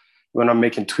 When I'm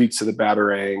making tweaks to the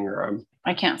Batarang, or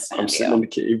I can't stand I'm sitting in the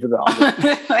cave with the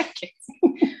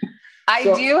I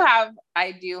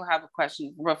do have a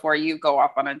question before you go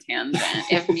off on a tangent.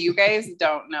 If you guys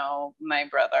don't know my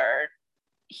brother,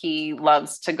 he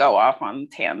loves to go off on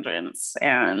tangents,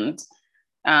 and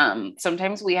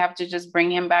sometimes we have to just bring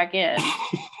him back in.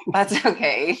 That's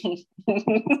okay.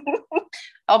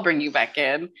 I'll bring you back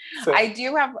in. So, I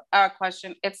do have a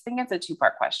question. I think it's a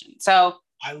 2-part question. So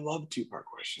I love 2-part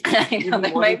questions. I know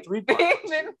that might 3-part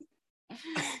questions.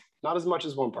 Not as much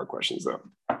as 1-part questions, though.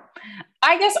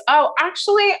 I guess. No.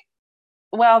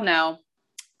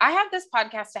 I have this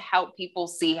podcast to help people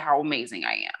see how amazing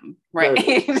I am. Right?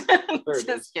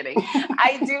 Just kidding.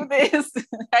 I do this.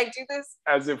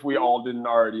 As if we all didn't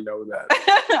already know that.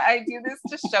 I do this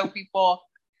to show people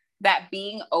that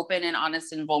being open and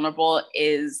honest and vulnerable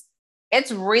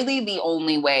it's really the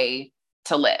only way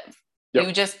to live. Yep.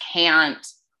 You just can't.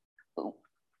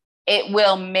 It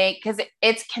will because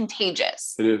it's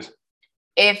contagious. It is.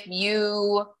 If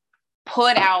you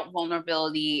put out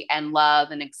vulnerability and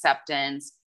love and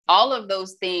acceptance, all of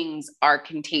those things are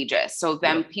contagious. So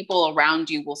then people around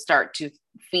you will start to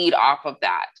feed off of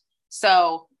that.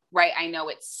 So, right. I know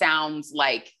it sounds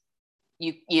like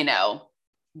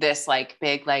this like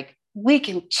big, like we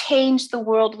can change the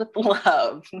world with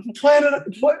love.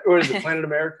 Or is it Planet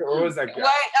America? Or what was that guy?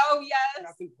 What? Oh, yes.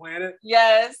 Captain Planet?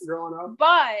 Yes. Growing up?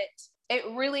 But it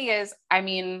really is. I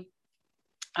mean,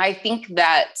 I think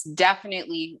that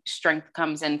definitely strength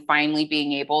comes in finally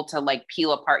being able to like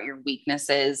peel apart your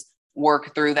weaknesses,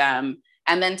 work through them,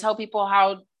 and then tell people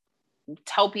how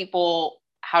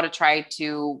to try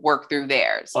to work through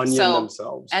theirs.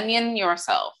 Onion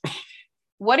yourself.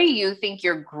 What do you think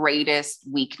your greatest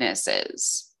weakness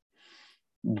is?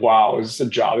 Wow. Is this a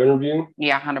job interview?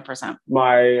 Yeah, 100%.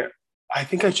 I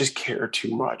think I just care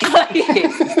too much.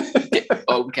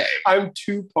 Okay. I'm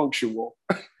too punctual.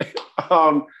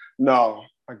 No,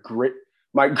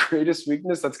 my greatest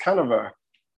weakness, that's kind of an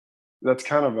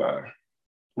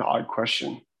odd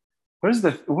question. What is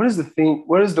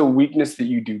the weakness that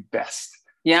you do best?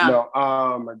 Yeah. No,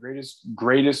 my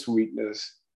greatest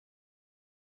weakness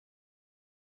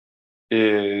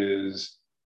is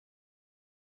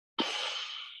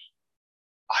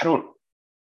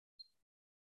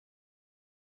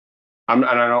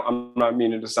I'm not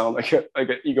meaning to sound like an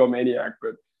egomaniac,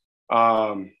 but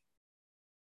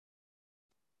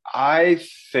I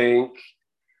think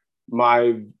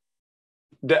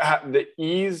the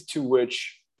ease to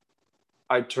which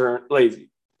I turn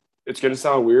lazy. It's going to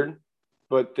sound weird,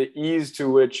 but the ease to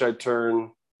which I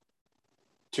turn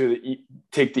to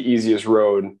take the easiest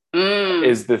road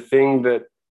is the thing that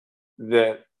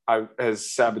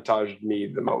has sabotaged me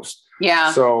the most.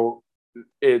 Yeah. So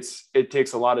it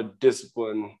takes a lot of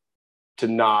discipline to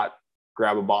not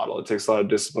grab a bottle. It takes a lot of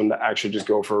discipline to actually just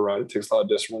go for a run. It takes a lot of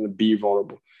discipline to be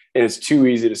vulnerable. And it's too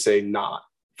easy to say, nah,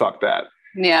 fuck that.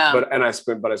 Yeah. But I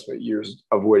spent years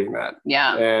avoiding that.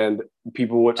 Yeah. And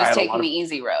people would just taking the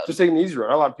easy road. Just taking the easy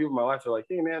road. A lot of people in my life are like,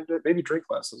 hey man, maybe drink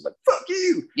less. I was like, fuck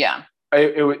you. Yeah.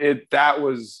 It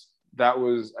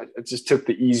just took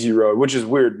the easy road, which is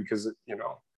weird because,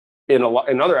 in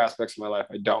other aspects of my life,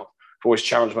 I don't. I've always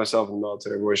challenged myself in the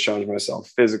military. I've always challenged myself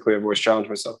physically. I've always challenged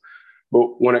myself.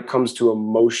 But when it comes to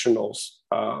emotional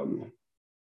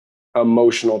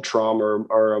trauma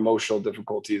or emotional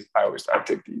difficulties, I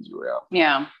take the easy way out.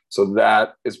 Yeah. So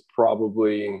that is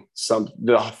probably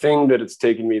the thing that it's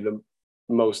taken me the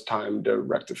most time to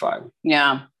rectify.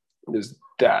 Yeah. Is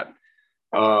that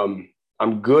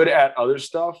I'm good at other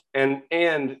stuff and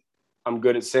I'm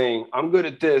good at saying I'm good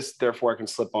at this, therefore I can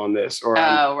slip on this, or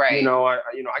right.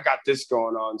 I got this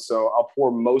going on, so I'll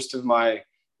pour most of my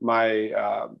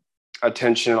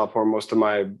attention, I'll pour most of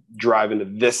my drive into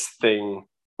this thing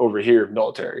over here,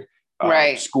 military,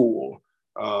 right, school,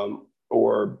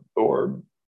 or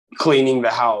cleaning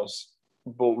the house.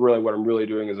 But really, what I'm really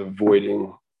doing is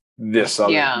avoiding this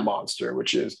other monster,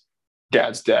 which is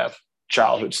dad's death,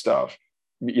 childhood stuff,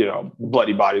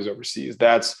 bloody bodies overseas.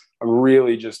 I'm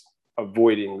really just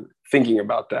avoiding thinking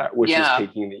about that, which is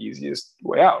taking the easiest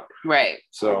way out. Right.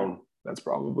 So that's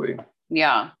probably.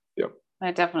 Yeah. Yep.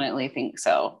 I definitely think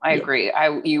so. I agree.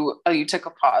 You took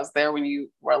a pause there when you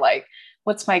were like,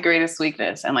 what's my greatest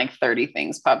weakness? And like 30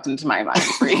 things popped into my mind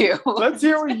for you. Let's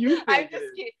hear what you think. I'm just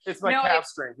kidding. It's my calf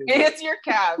strength. It's your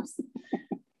calves.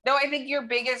 No, I think your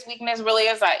biggest weakness really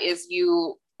is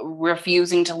you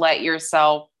refusing to let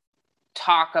yourself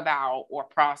talk about or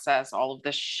process all of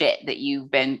the shit that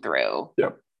you've been through.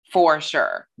 Yep. For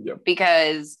sure. Yep.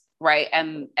 Because, right.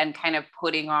 And kind of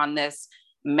putting on this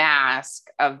mask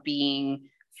of being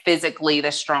physically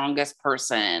the strongest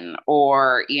person,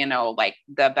 or, you know, like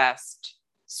the best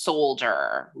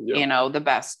soldier, Yep. you know, the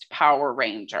best Power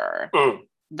Ranger,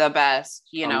 the best,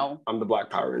 you know. I'm the Black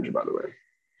Power Ranger, by the way.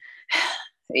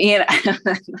 You know,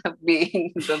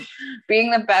 being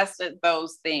the best at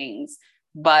those things,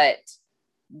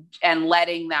 and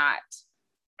letting that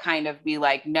kind of be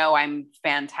like, no, I'm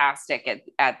fantastic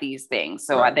at these things.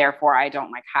 So therefore I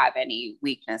don't like have any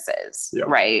weaknesses. Yep.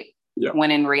 Right. Yep.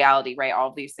 When in reality, right, all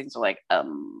of these things are like, hello,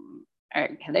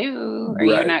 are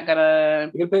you not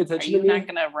gonna pay attention? Are you not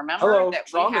gonna remember that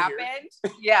we happened?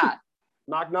 Yeah.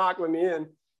 Knock, knock, let me in.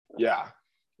 Yeah.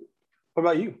 What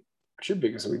about you? What's your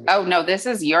biggest weakness? Oh no, this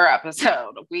is your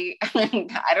episode.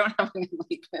 I don't have any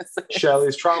weaknesses.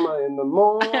 Shelly's trauma in the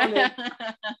morning.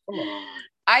 Come on.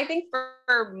 I think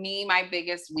for me, my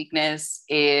biggest weakness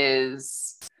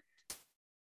is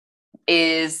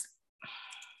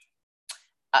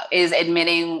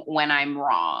admitting when I'm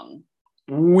wrong.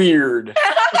 Weird. Did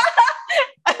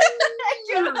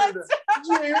you hear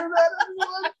that,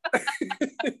 everyone?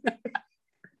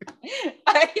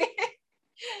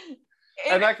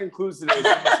 And that concludes today's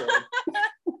episode.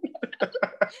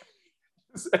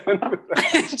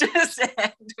 Just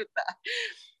end with that.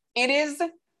 It is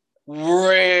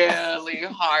really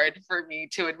hard for me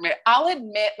to admit. I'll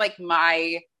admit like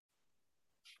my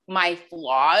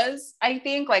flaws. I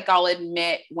think like I'll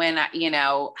admit when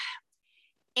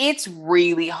it's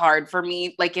really hard for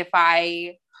me. Like if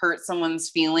I hurt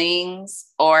someone's feelings,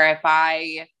 or if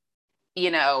I,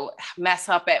 mess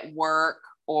up at work,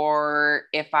 or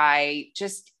if I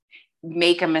just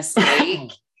make a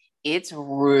mistake, it's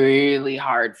really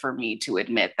hard for me to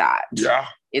admit that. Yeah.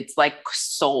 It's like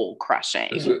soul crushing.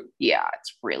 Is it? Yeah,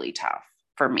 it's really tough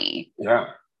for me. Yeah.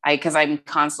 Because I'm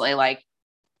constantly like,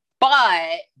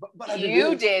 but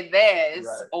you did this,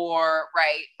 right. Or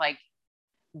right, like,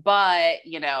 but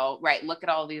right, look at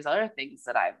all these other things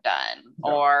that I've done.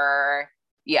 Yeah. Or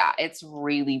yeah, it's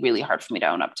really, really hard for me to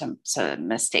own up to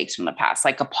mistakes from the past,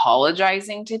 like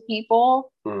apologizing to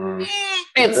people. Mm.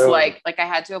 It's like I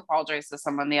had to apologize to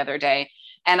someone the other day,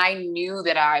 and I knew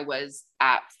that I was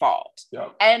at fault. Yeah.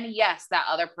 And yes, that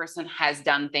other person has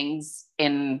done things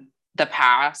in the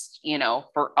past,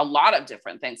 for a lot of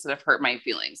different things that have hurt my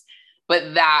feelings,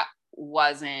 but that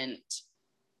wasn't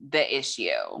the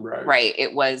issue, right?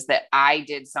 It was that I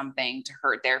did something to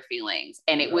hurt their feelings.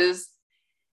 And it was,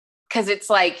 because it's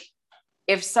like,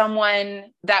 if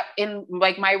someone that in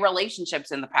like my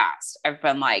relationships in the past, I've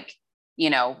been like,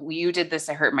 you did this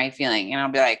to hurt my feeling. And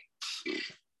I'll be like,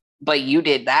 but you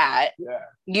did that,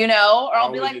 or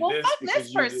I'll be like, well, fuck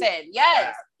this person.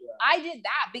 Yes, I did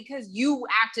that because you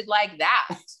acted like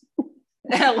that.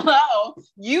 Hello,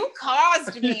 you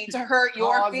caused me to hurt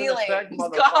your feelings.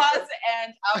 Cause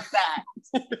and effect.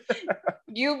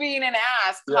 You being an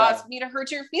ass caused me to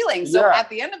hurt your feelings. So at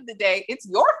the end of the day, it's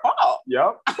your fault.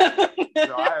 Yep.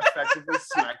 So I effectively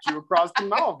smacked you across the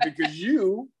mouth because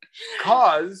you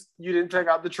didn't take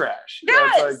out the trash.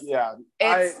 Yes.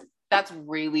 It's like, that's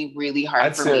really, really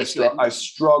hard for me to admit. I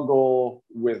struggle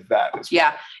with that as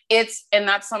well. Yeah. And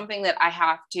that's something that I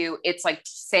have to, it's like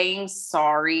saying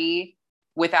sorry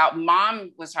without.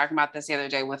 Mom was talking about this the other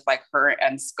day with like her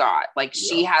and Scott. Like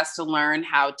she has to learn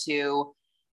how to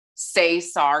say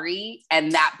sorry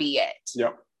and that be it.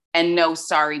 Yep. And no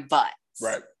sorry buts.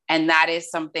 Right. And that is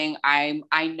something I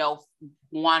know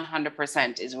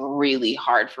 100% is really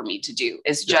hard for me to do.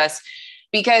 It's just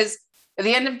because at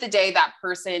the end of the day, that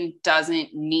person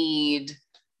doesn't need,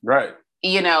 right.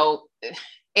 If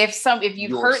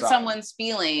you've hurt someone's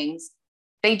feelings,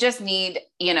 they just need,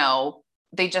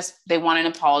 they want an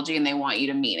apology and they want you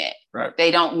to mean it. Right.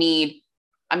 They don't need,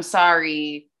 I'm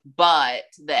sorry, but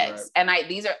this. Right. And I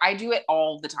do it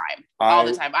all the time. All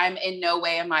the time. I'm in no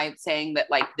way am I saying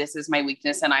that like, this is my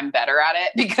weakness and I'm better at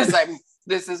it, because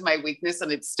this is my weakness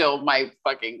and it's still my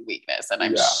fucking weakness and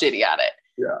I'm shitty at it.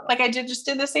 Yeah. Like I just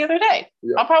did this the other day.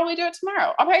 Yeah. I'll probably do it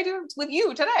tomorrow. I'll probably do it with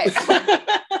you today.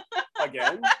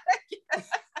 Again?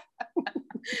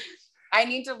 I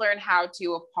need to learn how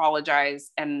to apologize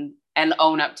and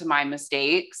own up to my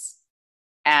mistakes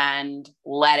and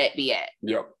let it be it.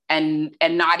 Yep. And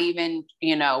not even,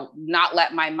 not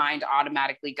let my mind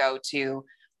automatically go to,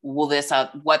 well,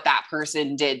 what that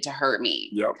person did to hurt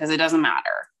me. Yep. Because it doesn't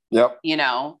matter. Yep. You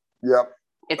know? Yep.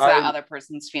 It's that other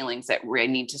person's feelings that I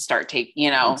need to start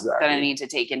that I need to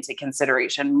take into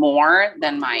consideration more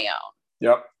than my own.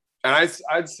 Yep. And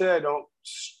I'd say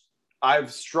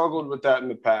I've struggled with that in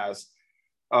the past.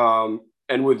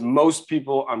 And with most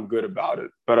people, I'm good about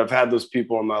it. But I've had those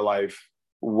people in my life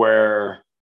where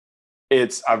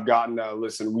I've gotten to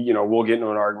listen, we'll get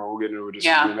into an argument, we'll get into a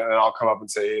disagreement, and I'll come up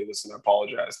and say, hey, listen, I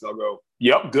apologize. And they'll go,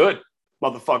 yep, good,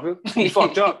 motherfucker. You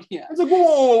fucked up. Yeah. It's like,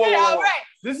 whoa. Right.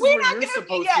 This is what you're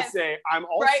supposed to say. I'm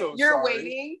also You're sorry.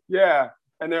 waiting. Yeah.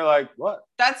 And they're like, what?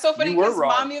 That's so funny because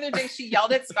Mom the other day, she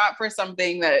yelled at Scott for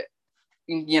something that,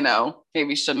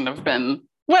 maybe shouldn't have been,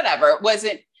 whatever. It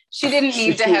wasn't, she didn't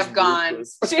need to have gone.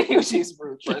 She's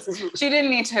ruthless. She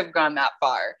didn't need to have gone that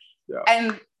far. Yeah.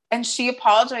 And she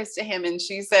apologized to him and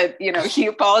she said, he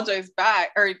apologized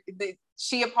back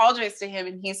she apologized to him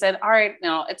and he said, all right,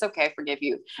 no, it's okay. I forgive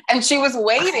you. And she was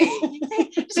waiting.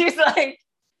 She's like,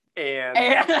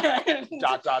 and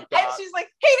dot. And she's like,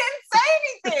 he didn't say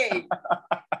anything.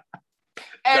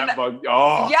 And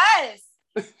yes.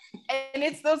 And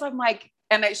it's those, I'm like,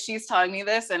 and she's telling me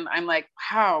this and I'm like,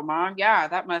 wow, Mom, yeah,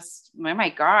 oh my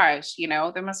gosh,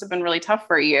 that must have been really tough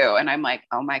for you. And I'm like,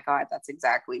 oh my God, that's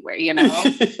exactly where,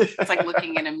 it's like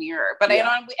looking in a mirror. But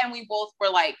and we both were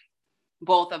like,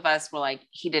 both of us were like,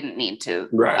 he didn't need to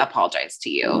apologize to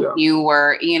you. Yeah. You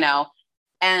were,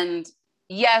 and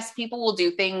yes, people will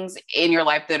do things in your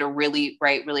life that are really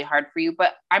hard for you.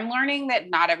 But I'm learning that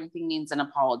not everything needs an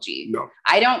apology. No.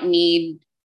 I don't need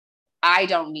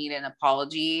an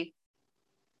apology.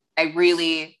 I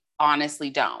really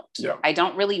honestly don't. Yeah. I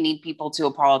don't really need people to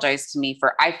apologize to me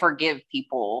I forgive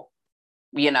people,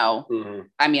 Mm-hmm.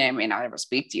 I mean, I may not ever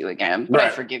speak to you again, but I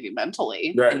forgive you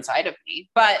mentally inside of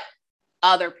me. But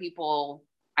other people,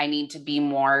 I need to be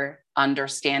more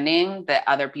understanding that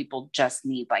other people just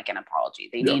need like an apology.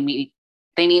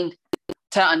 They need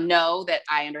to know that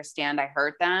I understand I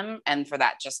hurt them and for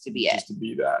that just to be just to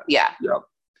be that. Yeah. Yep.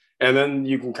 And then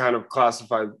you can kind of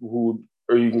classify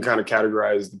or you can kind of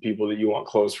categorize the people that you want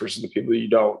close versus the people that you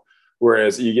don't.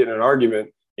 Whereas you get in an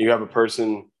argument and you have a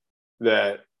person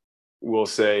that will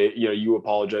say, you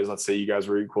apologize. Let's say you guys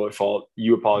were equally at fault.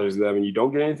 You apologize to them and you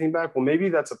don't get anything back. Well, maybe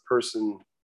that's a person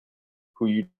who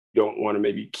you don't want to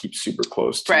maybe keep super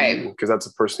close to you because that's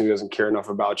a person who doesn't care enough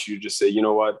about you to just say, you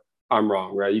know what, I'm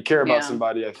wrong, right? You care about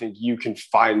somebody. I think you can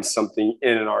find something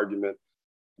in an argument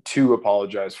to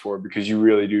apologize for because you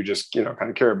really do just, kind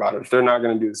of care about it. If they're not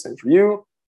going to do the same for you,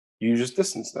 you just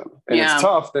distance them. And it's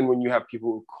tough then when you have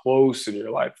people close in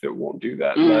your life that won't do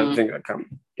that. And I think that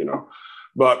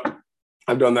but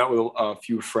I've done that with a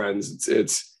few friends.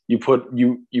 It's you put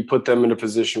them in a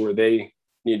position where they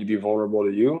need to be vulnerable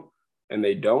to you and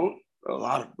they don't. A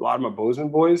lot of my Bozeman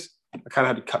boys, I kind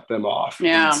of had to cut them off.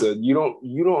 Yeah. And said, you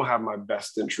don't have my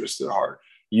best interest at heart.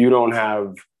 You don't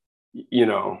have,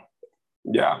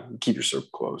 keep your circle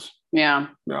close. Yeah.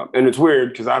 Yeah. And it's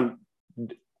weird because I'm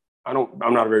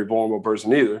not a very vulnerable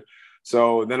person either.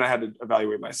 So then I had to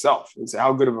evaluate myself and say,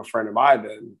 how good of a friend am I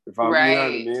then? If I'm, you know what I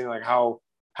mean? Like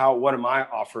what am I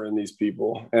offering these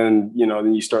people? And,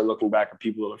 then you start looking back at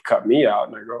people that have cut me out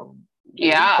and I go,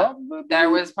 there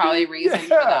was probably a reason for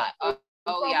that.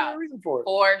 Oh yeah, a reason for it.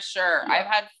 For sure. Yeah. I've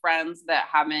had friends that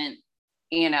haven't,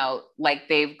 like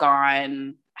they've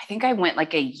gone, I think I went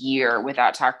like a year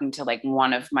without talking to like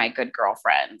one of my good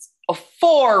girlfriends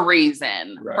for a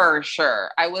reason, for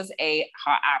sure. I was a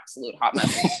absolute hot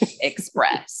mess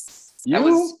express. That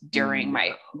was during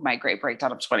my great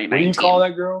breakdown of 2019. What do you call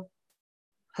that girl?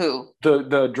 Who?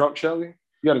 The drunk Shelly?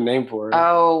 You got a name for her.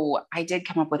 Oh, I did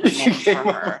come up with a name for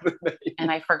her.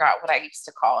 And I forgot what I used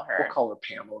to call her. We'll call her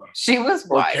Pamela. She was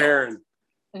or wild. Karen.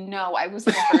 No, I was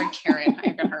never a Karen. I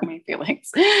even hurt my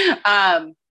feelings.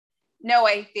 No,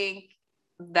 I think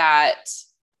that,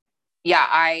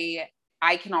 I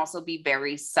can also be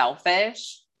very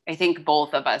selfish. I think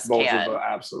both of us can.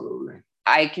 Absolutely.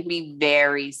 I can be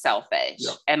very selfish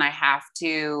and I have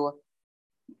to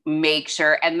make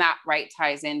sure, and that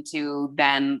ties into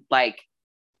then like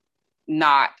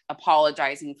not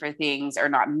apologizing for things or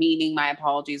not meaning my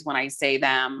apologies when I say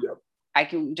them. Yep. I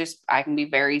can be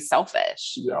very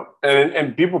selfish. Yeah.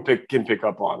 And people can pick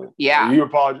up on it. Yeah. You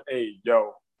apologize. Hey,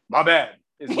 yo, my bad.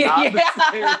 It's not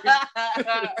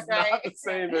not the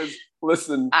same as,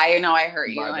 listen. I know I hurt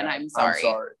you and I'm sorry. I'm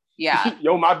sorry. Yeah.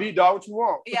 Yo, my beat dog, what you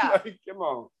want? Yeah. Like, come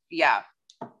on. Yeah.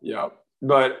 Yeah.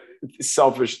 But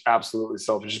selfish, absolutely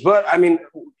selfish. But I mean,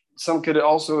 some could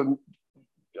also,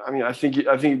 I think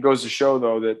it goes to show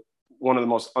though that one of the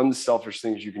most unselfish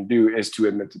things you can do is to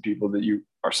admit to people that you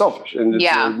are selfish and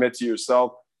to admit to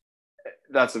yourself.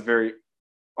 That's a very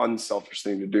unselfish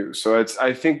thing to do. So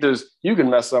I think you can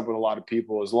mess up with a lot of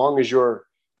people as long as you're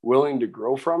willing to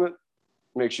grow from it.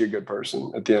 Makes you a good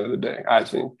person at the end of the day, I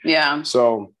think. Yeah.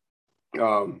 So,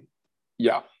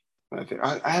 yeah, I think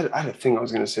I had a thing I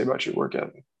was going to say about your work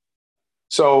ethic.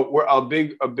 So we're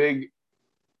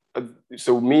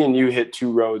so me and you hit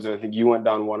two roads, and I think you went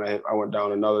down one, I went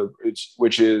down another,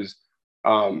 which is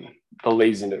the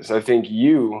laziness. I think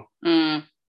you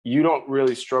don't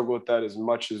really struggle with that as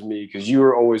much as me, because you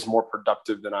were always more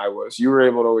productive than I was. You were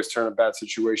able to always turn a bad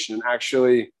situation and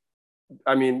actually,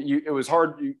 I mean, it was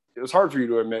hard for you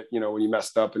to admit, when you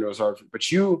messed up, and it was hard, but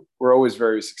you were always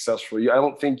very successful. I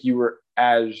don't think you were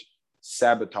as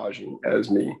sabotaging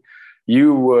as me.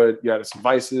 You had some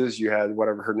vices, you had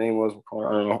whatever her name was,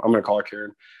 I don't know, I'm going to call her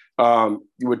Karen.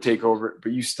 You would take over it,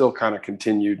 but you still kind of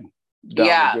continued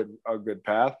down a good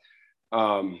path.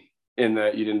 In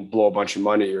that you didn't blow a bunch of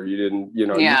money, or you didn't,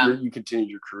 you continued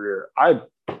your career. I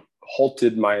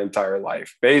halted my entire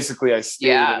life. Basically, I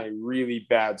stayed in a really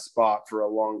bad spot for a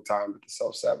long time with the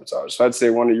self-sabotage. So I'd say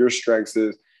one of your strengths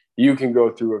is you can go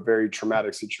through a very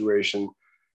traumatic situation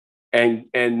and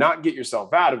not get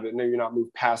yourself out of it. Maybe not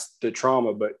move past the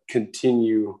trauma, but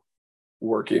continue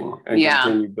working and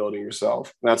continue building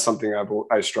yourself. And that's something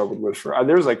I struggled with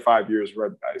there was like 5 years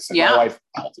where I said my life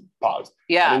halted, paused.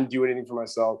 I didn't do anything for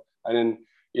myself. I didn't,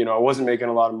 I wasn't making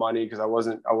a lot of money because I was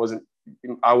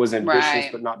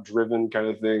ambitious, but not driven, kind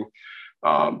of thing.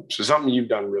 So something you've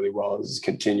done really well is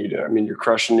continue to, you're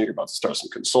crushing it. You're about to start some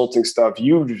consulting stuff.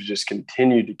 You've just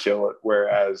continued to kill it.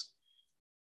 Whereas,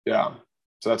 so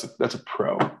that's a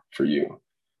pro for you.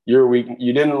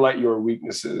 You didn't let your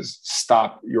weaknesses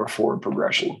stop your forward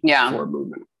progression, forward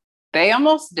movement. They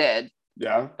almost did.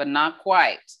 Yeah. But not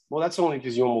quite. Well, that's only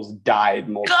because you almost died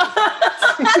multiple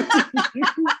times.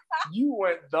 You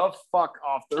went the fuck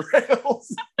off the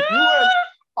rails. You went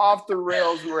off the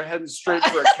rails and were heading straight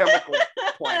for a chemical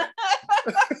plant.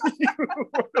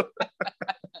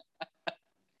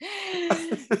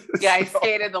 I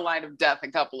skated the line of death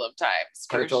a couple of times.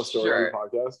 Can I tell a story on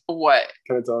the podcast? What?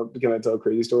 Can I tell a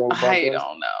crazy story on the podcast? I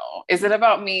don't know. Is it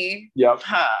about me? Yep.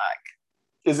 Fuck.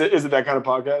 Is it that kind of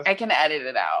podcast? I can edit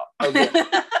it out. Okay.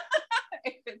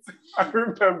 I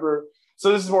remember,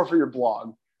 so this is more for your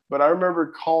blog, but I remember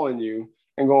calling you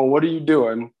and going, "What are you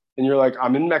doing?" And you're like,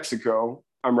 "I'm in Mexico.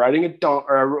 I'm riding a donkey."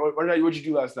 What'd you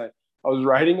do last night? I was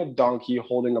riding a donkey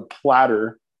holding a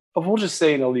platter of, we'll just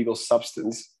say, an illegal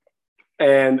substance.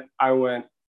 And I went,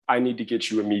 "I need to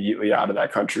get you immediately out of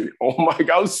that country." Oh my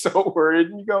God, I was so worried.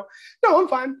 And you go, "No, I'm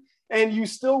fine." And you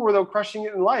still were, though, crushing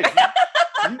it in life.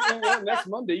 Next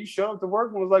Monday, you showed up to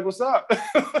work and was like, "What's up?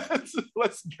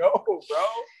 Let's go, bro."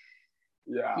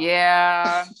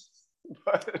 Yeah.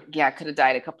 Yeah. Could have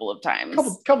died a couple of times.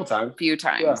 Couple times. Few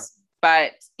times. Yeah.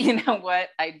 But you know what?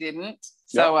 I didn't.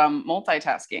 So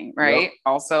multitasking, right? Yep.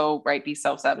 Also, be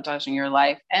self-sabotaging your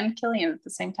life and killing it at the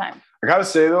same time. I gotta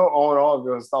say though, all in all,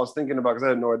 I was thinking about, because I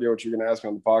had no idea what you were gonna ask me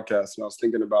on the podcast, and I was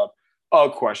thinking about a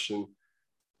question.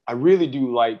 I really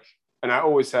do like, and I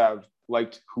always have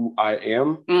liked, who I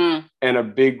am. And a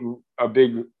big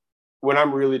when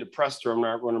I'm really depressed, or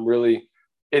when I'm really,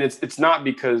 and it's not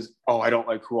because, I don't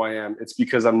like who I am. It's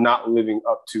because I'm not living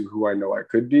up to who I know I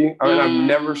could be. I've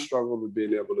never struggled with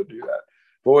being able to do that.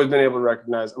 I've always been able to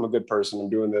recognize I'm a good person. I'm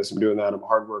doing this, I'm doing that. I'm a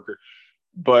hard worker.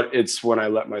 But it's when I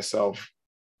let myself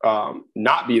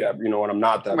not be that, when I'm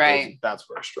not that person, that's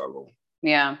where I struggle.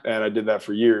 Yeah. And I did that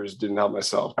for years, didn't help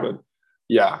myself. But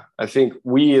yeah, I think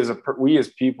we as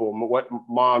people, what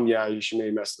mom, she may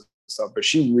mess this up, but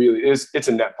she really is, it's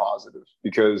a net positive,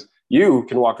 because you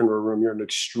can walk into a room, you're an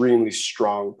extremely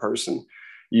strong person.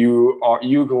 You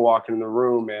can walk in the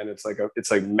room, and it's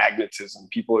like magnetism.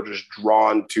 People are just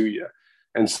drawn to you.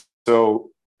 And so,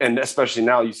 and especially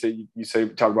now, you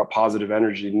talk about positive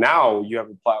energy. Now you have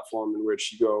a platform in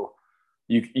which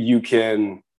you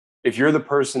can, if you're the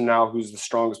person now who's the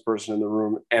strongest person in the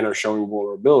room and are showing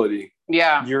vulnerability,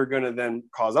 you're going to then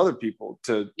cause other people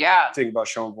to think about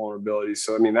showing vulnerability.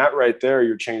 So, that right there,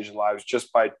 you're changing lives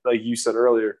just by, like you said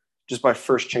earlier, just by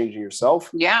first changing yourself.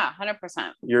 Yeah,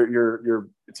 100%.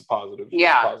 It's a positive.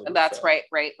 Yeah, that's effect.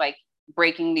 Right. Like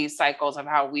breaking these cycles of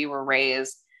how we were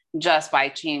raised, just by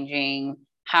changing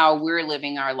how we're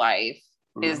living our life,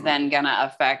 is then going to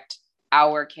affect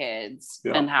our kids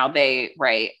and how they,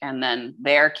 and then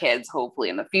their kids, hopefully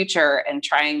in the future, and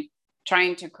trying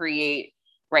to create,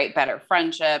 better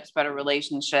friendships, better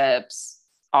relationships,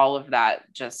 all of that,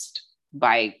 just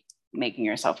by making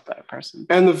yourself a better person.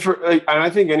 And I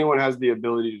think anyone has the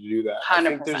ability to do that. 100%. I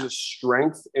think there's a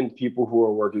strength in people who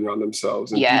are working on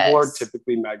themselves, and people are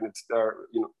typically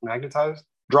magnetized,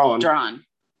 drawn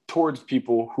towards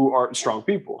people who aren't strong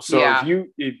people. So if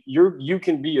you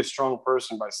can be a strong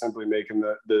person by simply making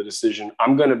the decision,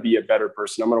 I'm going to be a better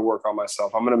person. I'm going to work on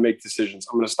myself. I'm going to make decisions.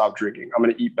 I'm going to stop drinking. I'm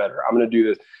going to eat better. I'm going to do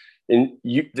this. And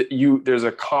there's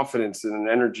a confidence and an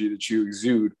energy that you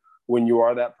exude when you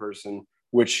are that person,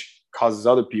 which causes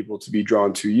other people to be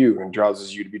drawn to you and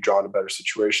causes you to be drawn to better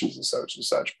situations and such and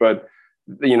such. But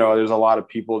there's a lot of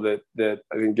people that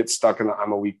I think get stuck in the,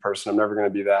 I'm a weak person, I'm never going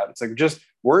to be that. It's like, just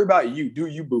worry about you, do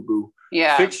you, boo boo,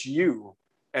 fix you.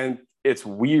 And it's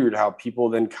weird how people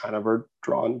then kind of are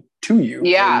drawn to you.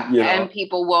 And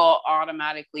people will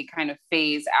automatically kind of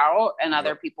phase out and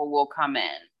other people will come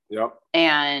in. Yep.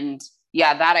 And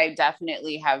that I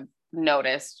definitely have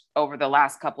noticed over the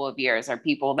last couple of years are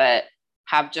people that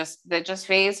have just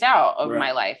phased out of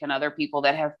my life, and other people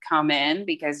that have come in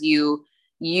because you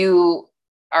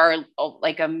are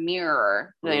like a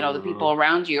mirror. The people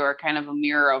around you are kind of a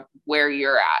mirror of where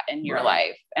you're at in your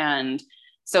life. And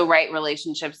so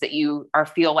relationships that you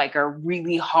feel like are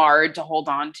really hard to hold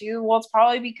on to, well, it's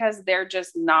probably because they're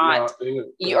just not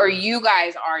or you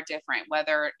guys are different,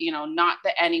 whether not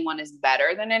that anyone is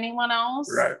better than anyone else,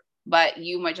 but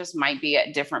you might be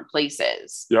at different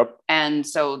places. Yep. And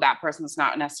so that person's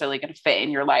not necessarily going to fit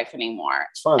in your life anymore.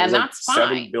 It's fine. And there's that's like fine.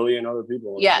 7 billion other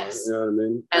people. Yes. You know what I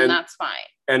mean? And that's fine.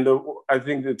 And I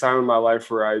think the time in my life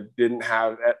where I didn't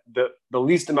have the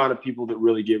least amount of people that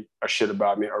really give a shit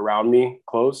about me around me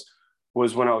close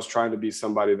was when I was trying to be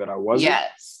somebody that I wasn't.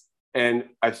 Yes. And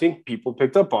I think people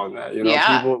picked up on that.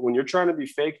 People, when you're trying to be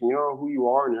fake and you don't know who you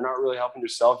are and you're not really helping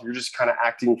yourself, you're just kind of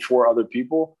acting for other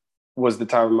people. Was the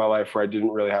time in my life where I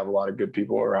didn't really have a lot of good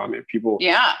people around me. People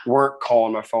weren't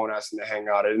calling my phone asking to hang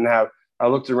out. I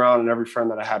looked around and every friend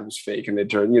that I had was fake, and they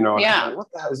turned, like, what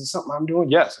the hell? Is this something I'm doing?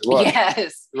 Yes, it was.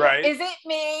 Yes. Right. Is it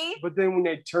me? But then when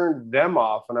they turned them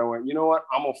off and I went, you know what?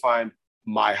 I'm going to find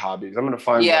my hobbies. I'm going to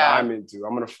find what I'm into.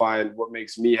 I'm going to find what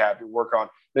makes me happy, work on.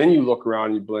 Then you look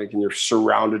around, you blink, and you're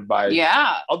surrounded by,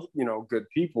 other, good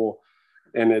people.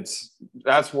 And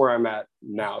that's where I'm at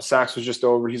now. Sax was just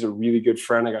over. He's a really good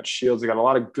friend. I got Shields. I got a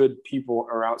lot of good people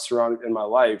surrounded in my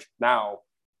life now.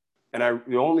 And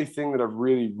the only thing that I've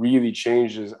really, really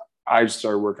changed is I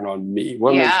started working on me.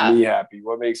 What makes me happy?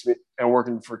 What makes me, and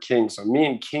working for King. So me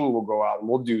and King will go out and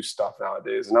we'll do stuff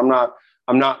nowadays. And I'm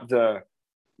not the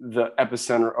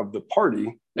epicenter of the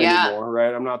party anymore,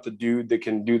 right? I'm not the dude that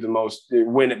can do the most,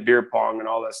 win at beer pong and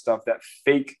all that stuff. That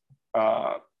fake,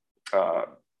 what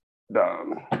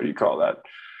do you call that?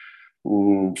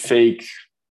 Fake.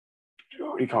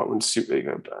 What do you call it when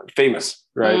famous,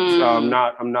 right? I'm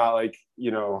not like,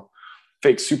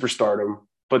 fake superstardom,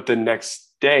 but the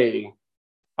next day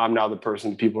I'm now the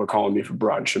person people are calling me for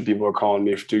brunch and people are calling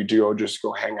me to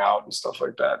go hang out and stuff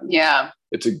like that. And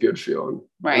it's a good feeling.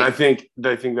 Right. And I think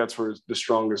that's where the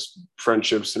strongest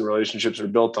friendships and relationships are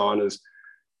built on is,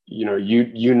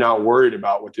 you not worried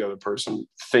about what the other person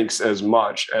thinks as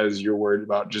much as you're worried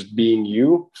about just being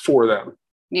you for them.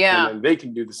 Yeah. And then they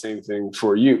can do the same thing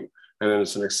for you. And then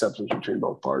it's an acceptance between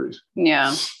both parties.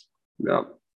 Yeah. Yeah.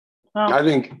 Well, I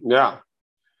think,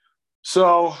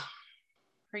 So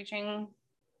preaching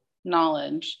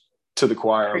knowledge to the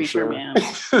choir, I'm sure. Man.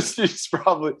 She's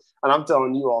probably, and I'm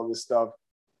telling you all this stuff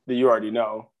that you already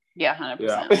know. Yeah,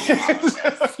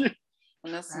 100%. Yeah.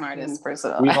 I'm the smartest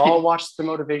person. We've all watched the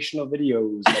motivational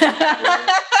videos.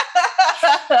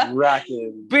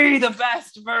 Racking. Be the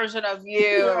best version of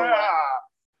you. Yeah.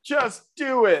 Just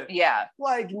do it. Yeah.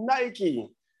 Like Nike.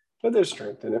 But there's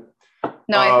strength in it.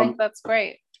 No, I think that's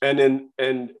great.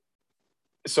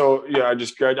 So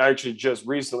I actually just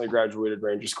recently graduated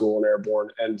Ranger School and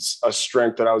Airborne, and a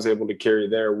strength that I was able to carry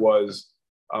there was,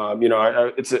 I'm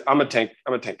a tank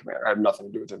commander. I have nothing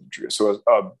to do with infantry. So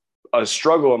a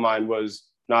struggle of mine was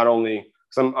not only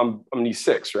because I'm an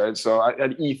E6, right? So I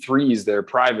had E3s there,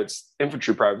 privates,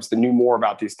 infantry privates that knew more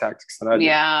about these tactics than I did.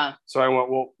 Yeah. So I went,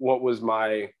 well,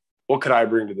 what could I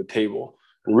bring to the table?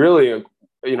 And really, I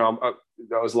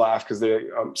was laughed because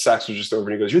Sax was just over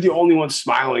and he goes, "You're the only one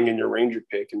smiling in your Ranger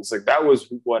pick." And it's like, that was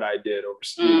what I did over,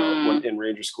 in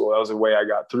Ranger School. That was the way I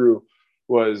got through,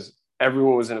 was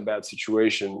everyone was in a bad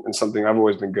situation. And something I've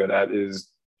always been good at is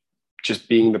just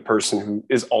being the person who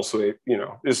is also,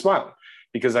 is smiling,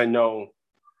 because I know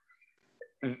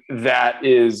that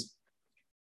is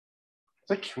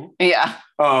like, yeah.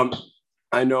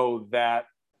 I know that,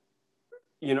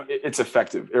 it's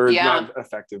effective, or it's not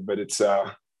effective, but it's,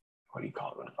 what do you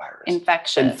call it when a virus?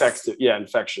 Infectious.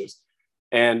 Infectious.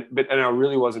 And I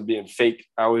really wasn't being fake.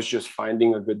 I was just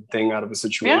finding a good thing out of a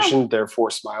situation,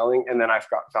 therefore smiling. And then I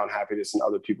found happiness in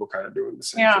other people kind of doing the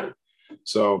same thing.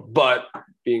 So, but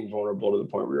being vulnerable to the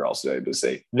point where you're also able to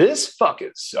say, this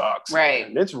fucking sucks.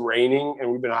 Right. Man. It's raining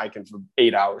and we've been hiking for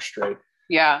 8 hours straight.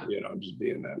 Yeah. Just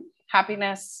being that.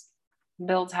 Happiness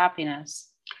builds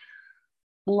happiness.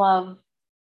 Love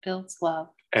builds love.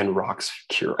 And rocks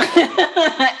cure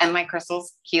all. And my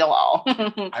crystals heal all.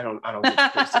 I don't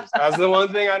get crystals. That's the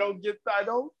one thing I don't get.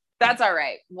 That's all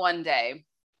right. One day.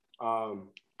 All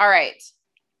right,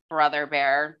 brother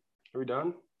bear. Are we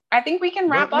done? I think we can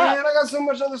wrap up. Man, I got so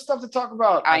much other stuff to talk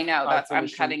about. I know. I'm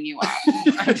cutting you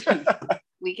off.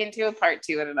 We can do a part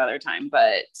 2 at another time,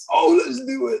 but let's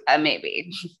do it.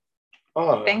 Maybe.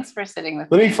 Thanks for sitting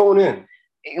with me. Let me phone in.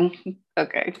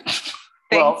 Okay.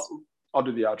 Well, I'll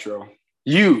do the outro.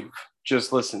 You've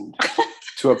just listened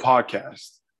to a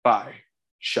podcast by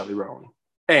Shelly Roan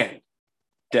and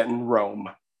Denton Rome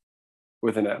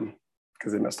with an M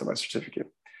because they messed up my certificate.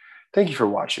 Thank you for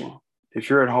watching. If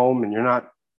you're at home and you're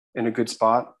not in a good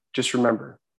spot, just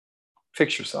remember,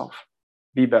 fix yourself,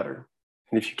 be better.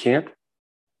 And if you can't,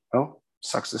 well,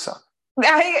 sucks to suck.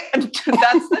 That's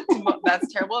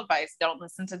terrible advice. Don't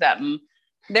listen to them.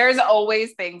 There's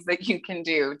always things that you can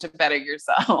do to better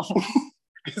yourself.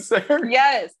 Is there?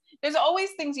 Yes. There's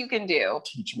always things you can do.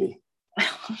 Teach me.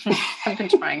 I've been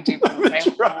trying to for my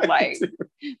whole life.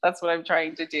 That's what I'm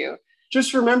trying to do.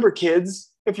 Just remember,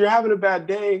 kids, if you're having a bad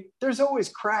day, there's always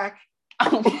crack.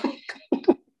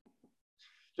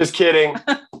 Just kidding.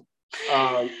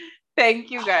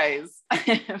 Thank you guys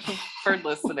for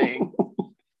listening.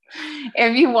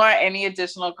 If you want any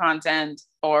additional content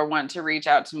or want to reach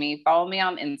out to me, follow me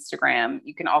on Instagram.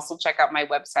 You can also check out my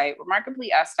website,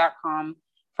 remarkablyus.com,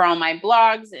 for all my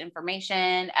blogs,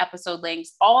 information, episode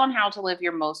links, all on how to live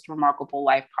your most remarkable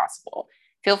life possible.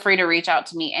 Feel free to reach out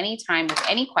to me anytime with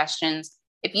any questions.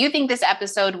 If you think this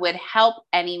episode would help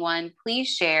anyone, please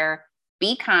share,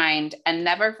 be kind, and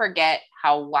never forget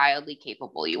how wildly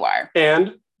capable you are.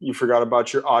 And you forgot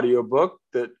about your audiobook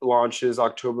that launches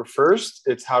October 1st.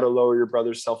 It's How to Lower Your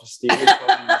Brother's Self-Esteem.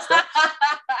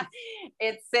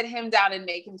 It's sit him down and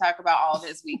make him talk about all of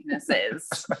his weaknesses.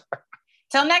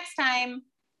 Till next time.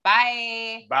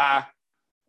 Bye. Bye.